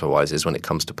like TransferWise is when it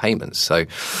comes to payments. So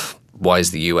why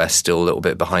is the US still a little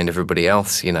bit behind everybody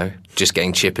else? Just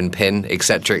getting chip and pin,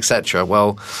 etc., etc.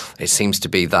 Well, it seems to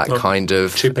be that kind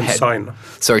of chip and sign.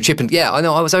 Sorry, chip and I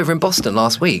know. I was over in Boston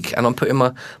last week, and I'm putting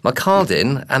my card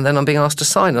in, and then I'm being asked to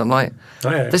sign. And I'm like,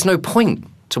 there's no point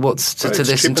to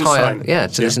this entire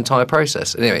this entire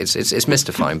process. Anyway, it's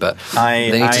mystifying, but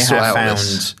they need to sort out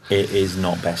this. It is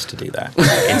not best to do that.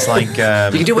 It's like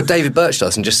you can do what David Birch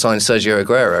does and just sign Sergio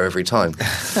Aguero every time.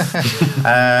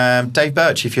 Dave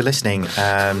Birch, if you're listening.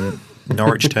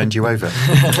 Norwich turned you over.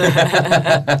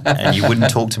 And you wouldn't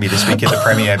talk to me this week at the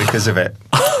premiere because of it.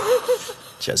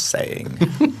 Just saying.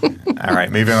 All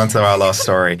right, moving on to our last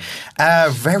story.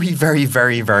 Very, very,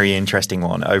 very, very interesting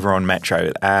one over on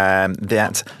Metro.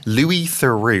 That Louis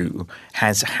Theroux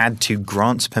has had to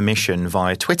grant permission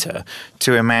via Twitter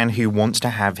to a man who wants to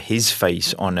have his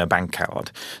face on a bank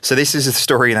card. So this is a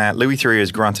story that Louis Theroux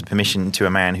has granted permission to a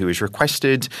man who has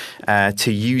requested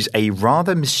to use a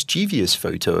rather mischievous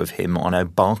photo of him on a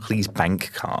Barclays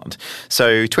bank card.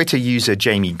 So Twitter user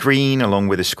Jamie Green, along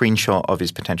with a screenshot of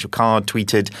his potential card,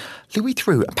 tweeted, "Louis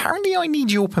Theroux, apparently I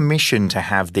need your permission to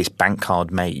have this bank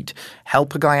card made.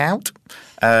 Help a guy out?"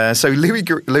 So Louis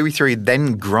Theroux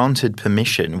then granted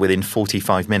permission within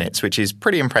 45 minutes, which is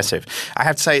pretty impressive. I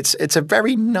have to say it's a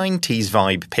very 90s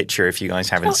vibe picture if you guys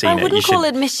haven't seen it. I wouldn't call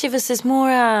it mischievous. It's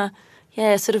more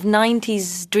sort of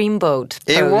 90s dreamboat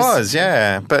pose. It was,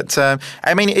 yeah. But,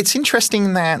 I mean, it's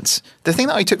interesting that the thing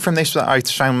that I took from this that I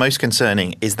found most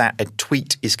concerning is that a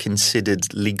tweet is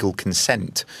considered legal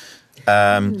consent.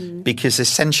 Because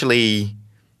essentially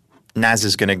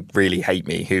NASA's going to really hate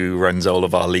me, who runs all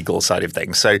of our legal side of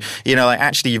things. So,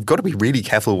 actually, you've got to be really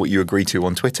careful what you agree to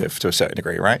on Twitter to a certain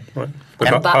degree, right? But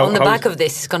on the back of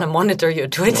this, it's going to monitor your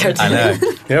Twitter too. I know.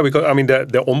 Yeah, because,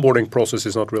 the onboarding process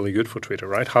is not really good for Twitter,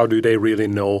 right? How do they really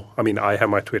know? I mean, I have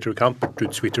my Twitter account, but do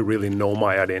Twitter really know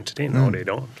my identity? No, they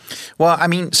don't. Well, I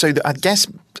mean, so I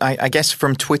guess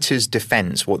from Twitter's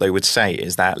defense, what they would say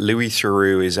is that Louis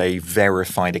Theroux is a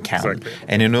verified account. Exactly.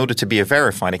 And in order to be a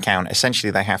verified account,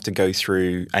 essentially they have to go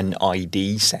through an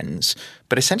ID sense.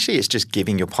 But essentially it's just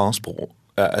giving your passport,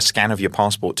 a scan of your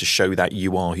passport to show that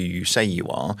you are who you say you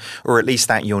are, or at least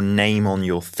that your name on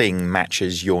your thing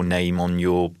matches your name on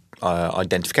your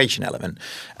identification element.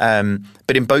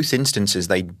 But in both instances,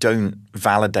 they don't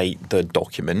validate the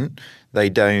document. They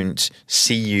don't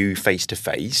see you face to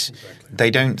face.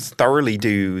 They don't thoroughly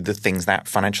do the things that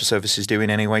financial services do in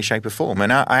any way, shape, or form.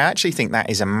 And I actually think that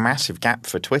is a massive gap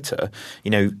for Twitter.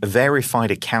 A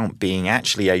verified account being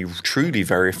actually a truly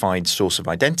verified source of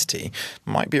identity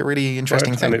might be a really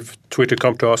interesting thing. And if Twitter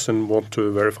come to us and want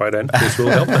to verify identities, we'll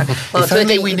help them. Well,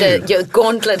 the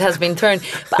gauntlet has been thrown.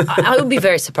 But I would be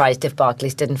very surprised if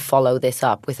Barclays didn't follow this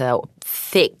up with a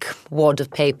thick wad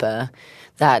of paper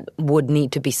that would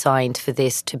need to be signed for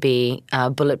this to be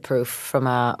bulletproof from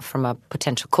a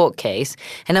potential court case.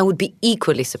 And I would be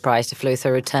equally surprised if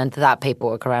Luther returned that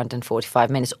paperwork around in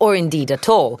 45 minutes, or indeed at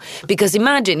all. Because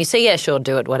imagine, you say, yeah, sure,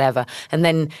 do it, whatever. And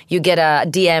then you get a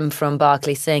DM from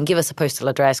Barclays saying, give us a postal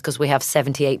address because we have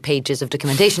 78 pages of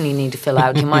documentation you need to fill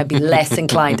out. You might be less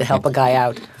inclined to help a guy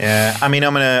out. Yeah, I mean,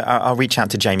 I'll reach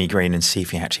out to Jamie Green and see if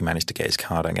he actually managed to get his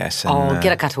card, I guess. And,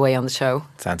 get a cutaway on the show.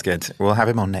 Sounds good. We'll have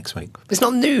him on next week. It's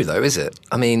not new, though, is it?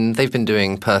 I mean, they've been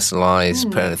doing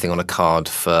personalised, put anything on a card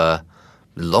for a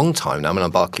long time now. I mean,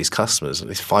 I'm Barclays customers, at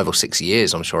least 5 or 6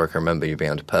 years, I'm sure I can remember you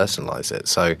being able to personalise it.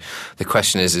 So the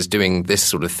question is doing this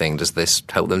sort of thing, does this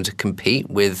help them to compete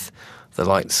with the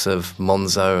likes of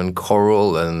Monzo and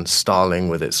Coral and Starling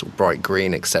with its bright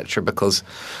green, etc.? Because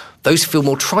those feel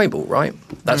more tribal, right?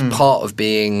 That's part of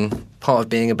being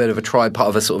a bit of a tribe, part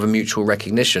of a sort of a mutual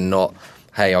recognition, not,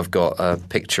 hey, I've got a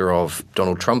picture of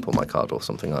Donald Trump on my card or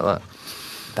something like that.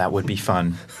 That would be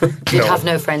fun. You'd have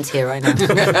no friends here right now.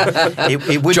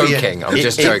 It would joking. I'm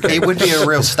just joking. It would be a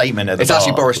real statement at the It's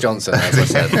actually Boris Johnson, as I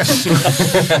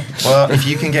said. Well, if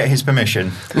you can get his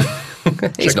permission.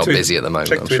 He's not busy at the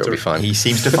moment. I'm sure it'll be fine. He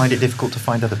seems to find it difficult to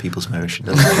find other people's permission,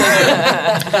 doesn't he?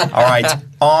 All right.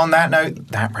 On that note,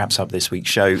 that wraps up this week's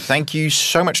show. Thank you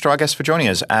so much to our guests for joining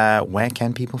us. Where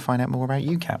can people find out more about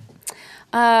you, Kat?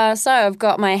 So I've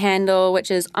got my handle,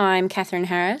 which is I'm Catherine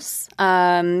Harris.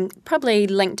 Probably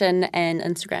LinkedIn and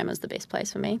Instagram is the best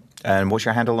place for me. And what's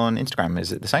your handle on Instagram?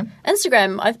 Is it the same?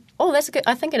 Instagram, that's good.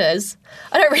 I think it is.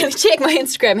 I don't really check my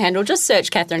Instagram handle. Just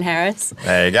search Catherine Harris.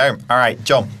 There you go. All right,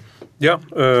 John. Yeah,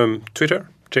 Twitter,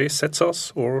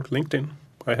 JSetsas, or LinkedIn.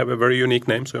 I have a very unique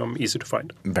name, so I'm easy to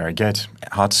find. Very good.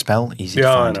 Hard to spell, easy to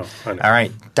find. I know. All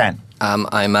right, Dan.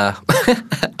 I'm a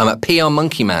PR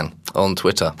Monkey Man on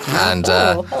Twitter, and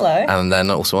hello. and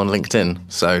then also on LinkedIn.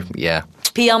 So yeah,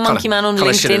 PR Monkey Man on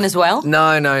LinkedIn as well?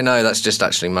 No. That's just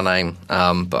actually my name.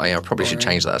 But I probably should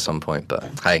change that at some point. But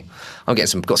hey, got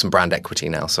some brand equity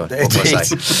now. So what can I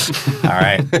say? All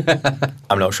right.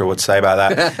 I'm not sure what to say about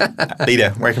that.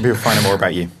 Lida, where can people find out more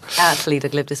about you? At Lida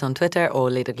Glyptis on Twitter or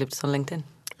Lida Glyptis on LinkedIn.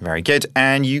 Very good.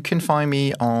 And you can find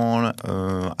me on,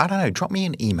 drop me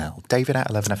an email,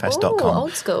 david@11fs.com. Ooh,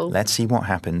 old school. Let's see what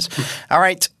happens. All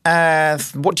right.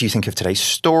 What do you think of today's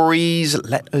stories?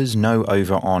 Let us know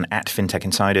over on @FinTech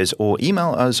Insiders or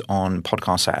email us on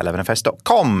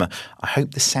podcasts@11fs.com. I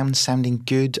hope this sounds sounding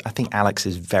good. I think Alex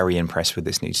is very impressed with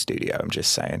this new studio. I'm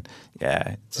just saying.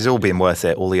 Yeah, it's all been worth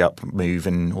it. All the up move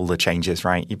and all the changes,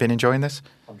 right? You've been enjoying this?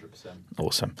 100%.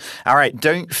 Awesome. All right.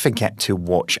 Don't forget to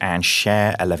watch and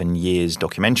share 11 Years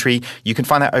documentary. You can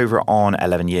find that over on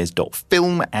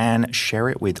 11years.film and share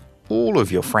it with all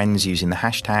of your friends using the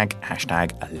hashtag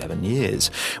 11years.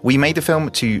 We made the film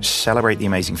to celebrate the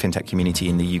amazing fintech community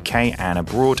in the UK and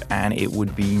abroad, and it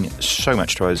would mean so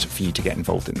much to us for you to get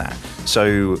involved in that.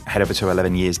 So head over to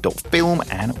 11years.film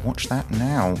and watch that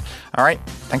now. All right.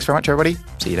 Thanks very much, everybody.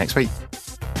 See you next week.